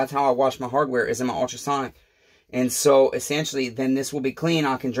washer, because that's how I wash my hardware, is in my ultrasonic. And so essentially, then this will be clean.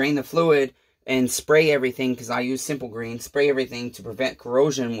 I can drain the fluid and spray everything, because I use Simple Green. Spray everything to prevent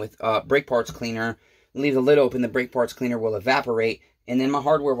corrosion with brake parts cleaner. Leave the lid open, the brake parts cleaner will evaporate, and then my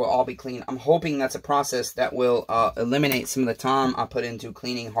hardware will all be clean. I'm hoping that's a process that will eliminate some of the time I put into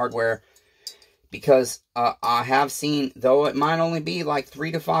cleaning hardware, because I have seen, though it might only be like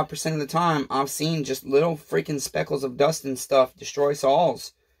 3 to 5% of the time, I've seen just little freaking speckles of dust and stuff destroy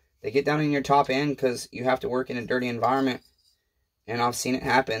saws. They get down in your top end because you have to work in a dirty environment, and I've seen it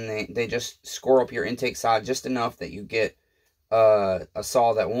happen. They just score up your intake side just enough that you get a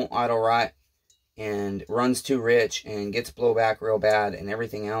saw that won't idle right, and runs too rich, and gets blowback real bad, and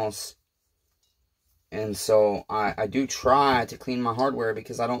everything else. And so I do try to clean my hardware,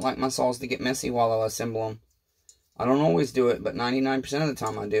 because I don't like my saws to get messy while I assemble them. I don't always do it, but 99% of the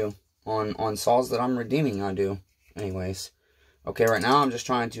time I do. On saws that I'm redeeming, I do. Anyways. Okay, right now I'm just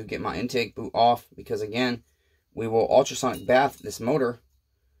trying to get my intake boot off, because again, we will ultrasonic bath this motor,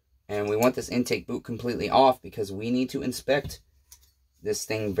 and we want this intake boot completely off, because we need to inspect this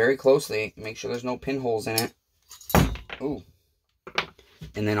thing very closely, make sure there's no pinholes in it. Ooh.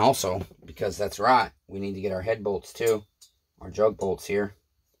 And then also, because that's right, we need to get our head bolts too. Our jug bolts here.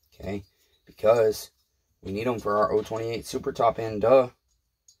 Okay. Because we need them for our 028 super top end. Duh.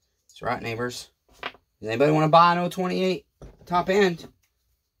 That's right, neighbors. Does anybody want to buy an 028 top end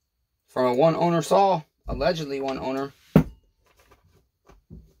from a one owner saw? Allegedly one owner.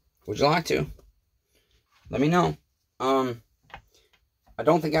 Would you like to? Let me know. I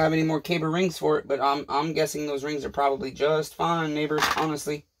don't think I have any more cable rings for it, but I'm guessing those rings are probably just fine, neighbors,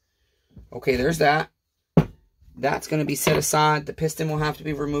 honestly. Okay, there's that. That's going to be set aside. The piston will have to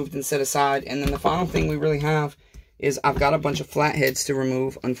be removed and set aside. And then the final thing we really have is I've got a bunch of flatheads to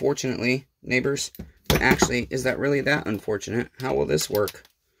remove, unfortunately, neighbors. But actually, is that really that unfortunate? How will this work?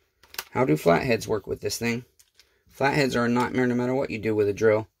 How do flatheads work with this thing? Flatheads are a nightmare no matter what you do with a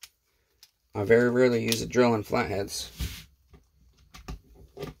drill. I very rarely use a drill on flatheads.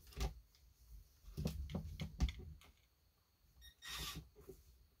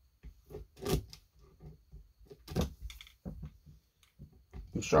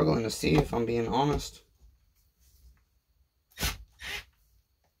 I'm struggling to see, if I'm being honest.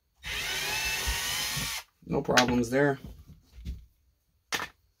 No problems there.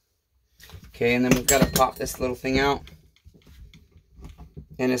 Okay, and then we've got to pop this little thing out.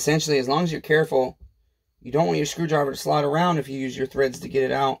 And essentially, as long as you're careful, you don't want your screwdriver to slide around if you use your threads to get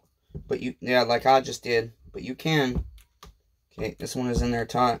it out. But you, yeah, like I just did. But you can. Okay, this one is in there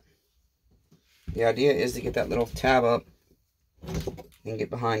tight. The idea is to get that little tab up and get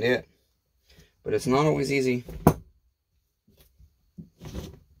behind it. But it's not always easy.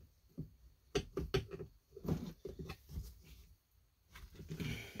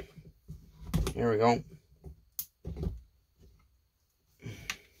 There we go.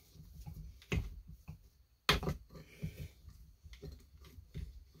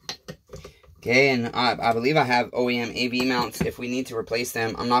 Okay, and I believe I have OEM AV mounts if we need to replace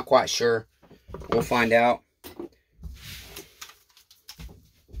them. I'm not quite sure. We'll find out.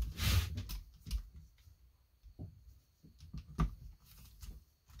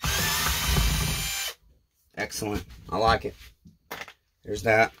 Excellent. I like it. There's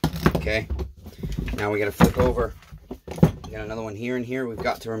that. Okay. Now we got to flip over. We got another one here and here we've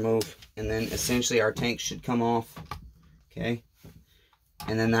got to remove. And then essentially our tank should come off. Okay.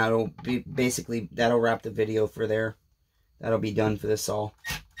 And then that'll be basically, that'll wrap the video for there. That'll be done for this saw.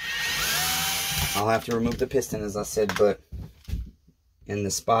 I'll have to remove the piston, as I said, and the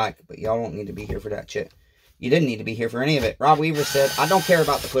spike, but y'all don't need to be here for that shit. You didn't need to be here for any of it. Rob Weaver said, I don't care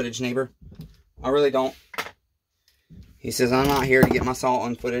about the footage, neighbor. I really don't. He says, I'm not here to get my saw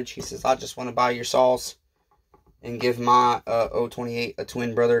on footage. He says, I just want to buy your saws and give my 028 a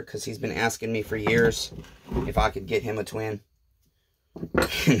twin brother, because he's been asking me for years if I could get him a twin.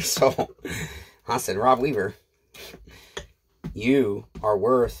 And so I said, Rob Weaver, you are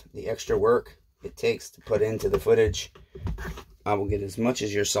worth the extra work it takes to put into the footage. I will get as much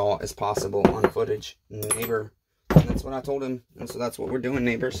as your saw as possible on footage, neighbor. And that's what I told him. And so that's what we're doing,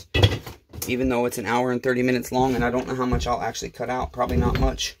 neighbors. Even though it's an hour and 30 minutes long, and I don't know how much I'll actually cut out. Probably not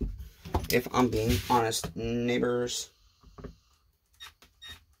much, if I'm being honest, neighbors.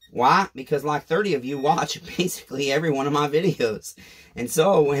 Why? Because like 30 of you watch basically every one of my videos. And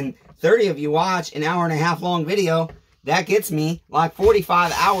so when 30 of you watch an hour and a half long video, that gets me like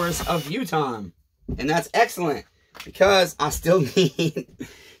 45 hours of view time. And that's excellent, because I still need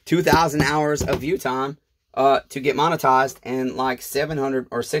 2,000 hours of view time to get monetized, and like 700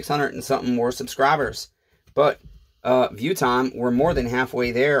 or 600 and something more subscribers. But view time, we're more than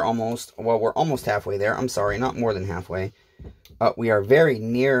halfway there almost. Well, we're almost halfway there. I'm sorry, not more than halfway. We are very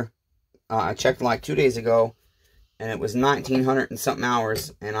near. I checked like 2 days ago, and it was 1,900 and something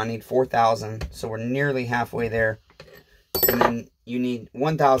hours, and I need 4,000. So we're nearly halfway there. And then you need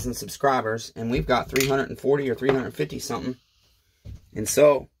 1,000 subscribers, and we've got 340 or 350 something. And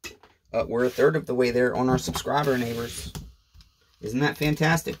so we're a third of the way there on our subscriber, neighbors. Isn't that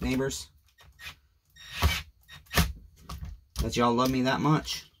fantastic, neighbors? That y'all love me that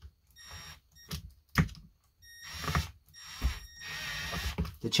much.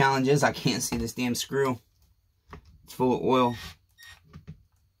 The challenge is I can't see this damn screw. It's full of oil.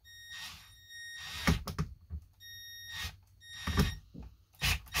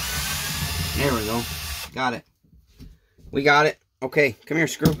 There we go. Got it. We got it. Okay, come here,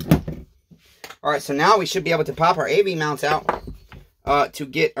 screw. Alright, so now we should be able to pop our AV mounts out to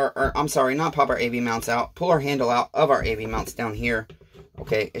get, or I'm sorry, not pop our AV mounts out. Pull our handle out of our AV mounts down here.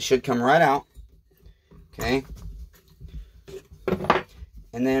 Okay, it should come right out. Okay.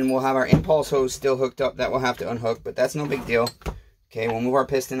 And then we'll have our impulse hose still hooked up. That we'll have to unhook, but that's no big deal. Okay, we'll move our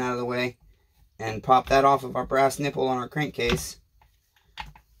piston out of the way. and pop that off of our brass nipple on our crankcase.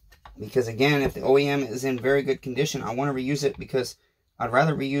 Because again, if the OEM is in very good condition, I want to reuse it, because I'd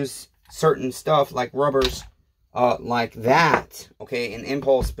rather reuse certain stuff like rubbers like that, okay, in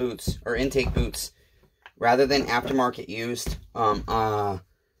impulse boots or intake boots, rather than aftermarket used.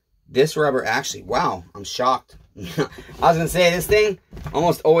 This rubber actually, wow, I'm shocked. I was going to say, this thing,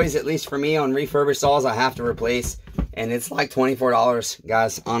 almost always, at least for me, on refurbished saws, I have to replace. And it's like $24,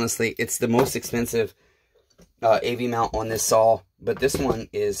 guys. Honestly, it's the most expensive AV mount on this saw. But this one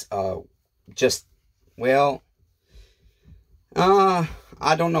is just, well, I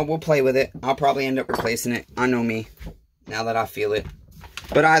don't know. We'll play with it. I'll probably end up replacing it. I know me, now that I feel it.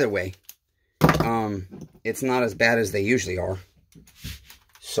 But either way, it's not as bad as they usually are.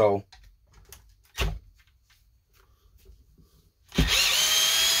 So,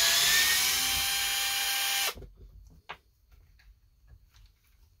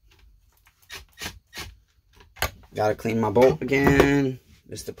 gotta clean my bolt again.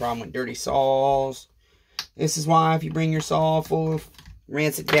 This is the problem with dirty saws. This is why if you bring your saw full of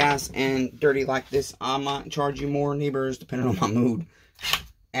rancid gas and dirty like this, I might charge you more, neighbors, depending on my mood.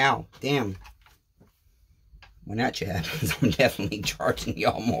 Ow, damn. When that shit happens, I'm definitely charging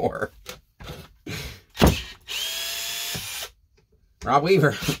y'all more. Rob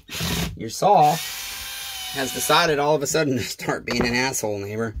Weaver, your saw has decided all of a sudden to start being an asshole,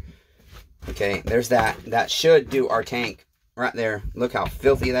 neighbor. Okay, there's that. That should do our tank right there. Look how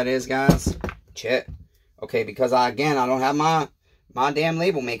filthy that is, guys. Shit. Okay, because I don't have my damn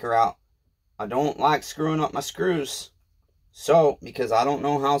label maker out. I don't like screwing up my screws. So, because I don't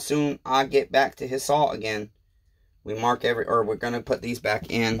know how soon I get back to his saw again, we mark we're going to put these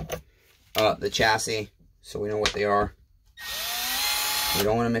back in the chassis so we know what they are. We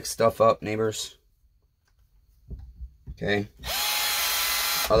don't want to mix stuff up, neighbors. Okay.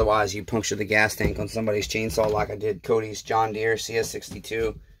 Otherwise, you puncture the gas tank on somebody's chainsaw like I did Cody's John Deere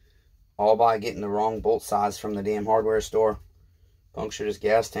CS62. All by getting the wrong bolt size from the damn hardware store. Punctured his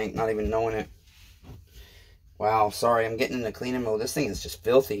gas tank, not even knowing it. Wow, sorry, I'm getting into cleaning mode. This thing is just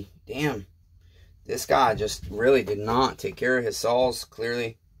filthy. Damn. This guy just really did not take care of his saws,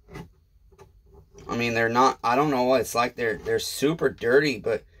 clearly. I mean, they're not, I don't know, it's like they're super dirty,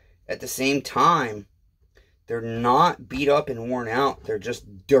 but at the same time, they're not beat up and worn out. They're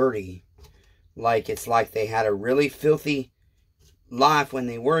just dirty. Like, it's like they had a really filthy life when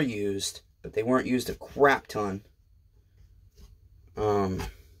they were used, but they weren't used a crap ton.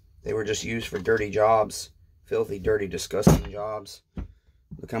 They were just used for dirty jobs. Filthy, dirty, disgusting jobs.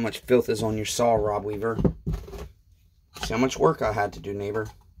 Look how much filth is on your saw, Rob Weaver. See how much work I had to do, neighbor.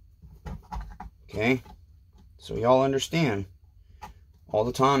 Okay? So y'all understand all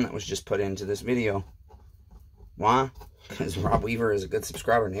the time that was just put into this video. Why? Because Rob Weaver is a good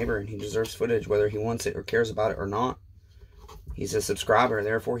subscriber, neighbor, and he deserves footage whether he wants it or cares about it or not. He's a subscriber,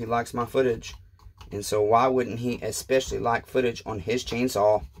 therefore he likes my footage. And so why wouldn't he especially like footage on his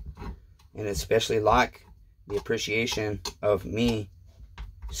chainsaw, and especially like the appreciation of me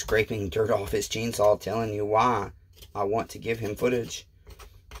scraping dirt off his chainsaw, telling you why I want to give him footage.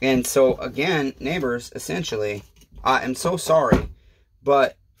 And so again, neighbors, essentially, I am so sorry,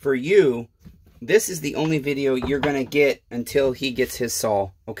 but for you, this is the only video you're going to get until he gets his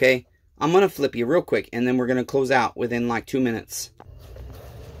saw, okay? I'm going to flip you real quick, and then we're going to close out within like 2 minutes.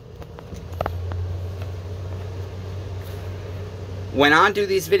 When I do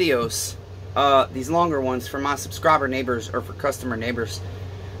these videos, these longer ones for my subscriber neighbors or for customer neighbors,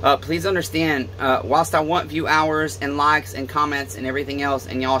 please understand, whilst I want view hours and likes and comments and everything else,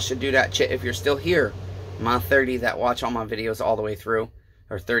 and y'all should do that shit if you're still here, my 30 that watch all my videos all the way through,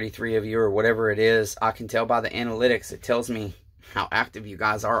 or 33 of you or whatever it is, I can tell by the analytics. It tells me how active you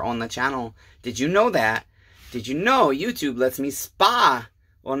guys are on the channel. Did you know that? Did you know YouTube lets me spy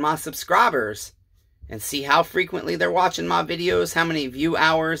on my subscribers and see how frequently they're watching my videos, how many view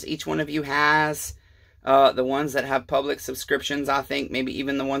hours each one of you has? The ones that have public subscriptions, I think, maybe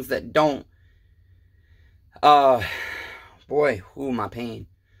even the ones that don't. Boy, ooh, my pain.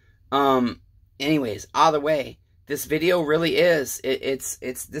 Anyways, either way, this video really is,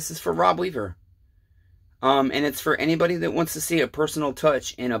 this is for Rob Weaver. And it's for anybody that wants to see a personal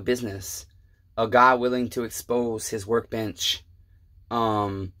touch in a business. A guy willing to expose his workbench,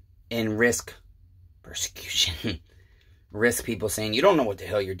 and risk persecution. Risk people saying, you don't know what the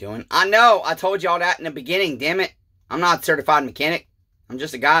hell you're doing. I know, I told y'all that in the beginning, damn it. I'm not a certified mechanic. I'm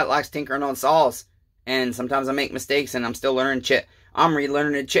just a guy that likes tinkering on saws. And sometimes I make mistakes and I'm still learning shit. I'm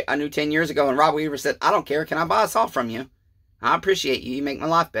relearning shit I knew 10 years ago. And Rob Weaver said, I don't care, can I buy a saw from you? I appreciate you, you make my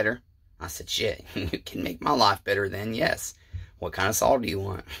life better. I said, shit, you can make my life better then, yes. What kind of saw do you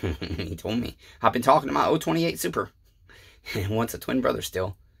want? He told me. I've been talking to my 028 Super. And wants a twin brother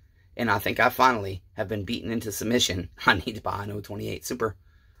still. And I think I finally have been beaten into submission. I need to buy an 028 Super.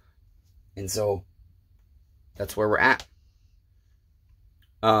 And so, that's where we're at.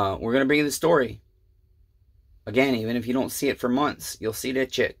 We're going to bring you the story. Again, even if you don't see it for months, you'll see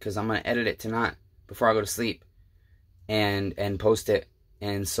that shit. Because I'm going to edit it tonight before I go to sleep. And post it.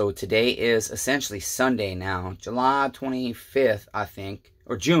 And so today is essentially Sunday now. July 25th, I think.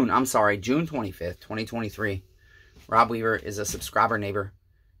 Or June, I'm sorry. June 25th, 2023. Rob Weaver is a subscriber neighbor.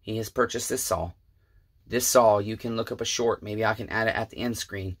 He has purchased this saw. This saw, you can look up a short. Maybe I can add it at the end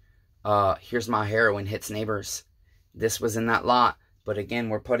screen. Here's my heroin hits neighbors. This was in that lot. But again,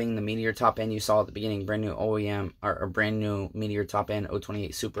 we're putting the Meteor top end you saw at the beginning. Brand new OEM, or brand new Meteor top end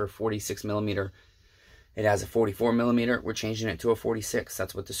 028 Super 46 millimeter. It has a 44 millimeter. We're changing it to a 46.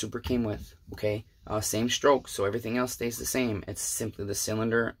 That's what the Super came with. Okay. Same stroke. So everything else stays the same. It's simply the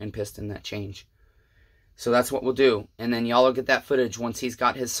cylinder and piston that change. So that's what we'll do. And then y'all will get that footage once he's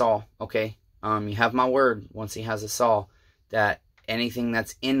got his saw. Okay. You have my word. Once he has a saw, that anything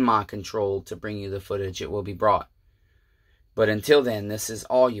that's in my control to bring you the footage, it will be brought. But until then, this is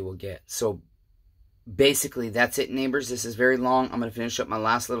all you will get. So basically, that's it, neighbors. This is very long. I'm going to finish up my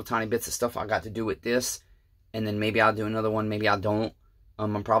last little tiny bits of stuff I got to do with this. And then maybe I'll do another one. Maybe I don't.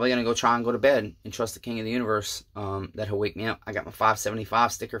 I'm probably going to go try and go to bed and trust the King of the Universe that he'll wake me up. I got my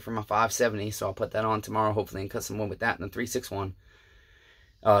 575 sticker for my 570, so I'll put that on tomorrow, hopefully, and cut some wood with that in the 361.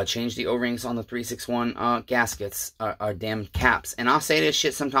 Change the O-rings on the 361 gaskets, damn caps. And I'll say this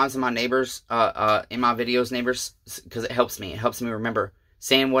shit sometimes to my neighbors, in my videos, neighbors, because it helps me. It helps me remember.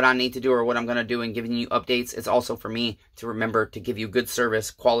 Saying what I need to do or what I'm going to do and giving you updates. It's also for me to remember to give you good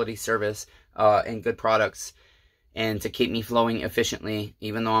service, quality service, and good products. And to keep me flowing efficiently.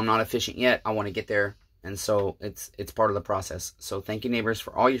 Even though I'm not efficient yet, I want to get there. And so it's part of the process. So thank you, neighbors,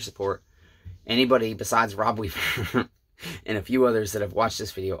 for all your support. Anybody besides Rob Weaver and a few others that have watched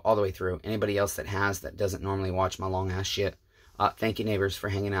this video all the way through. Anybody else that has that doesn't normally watch my long ass shit. Thank you, neighbors, for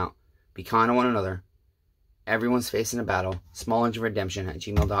hanging out. Be kind to one another. Everyone's facing a battle.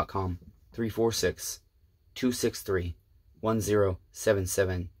 SmallEngineRedemption@gmail.com.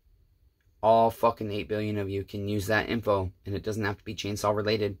 346-263-1077. All fucking 8 billion of you can use that info, and it doesn't have to be chainsaw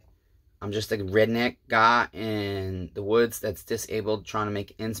related. I'm just a redneck guy in the woods that's disabled, trying to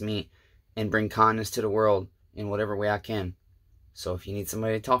make ends meet and bring kindness to the world in whatever way I can. So if you need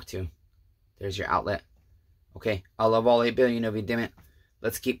somebody to talk to, there's your outlet. Okay, I love all 8 billion of you, damn it.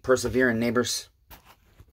 Let's keep persevering, neighbors.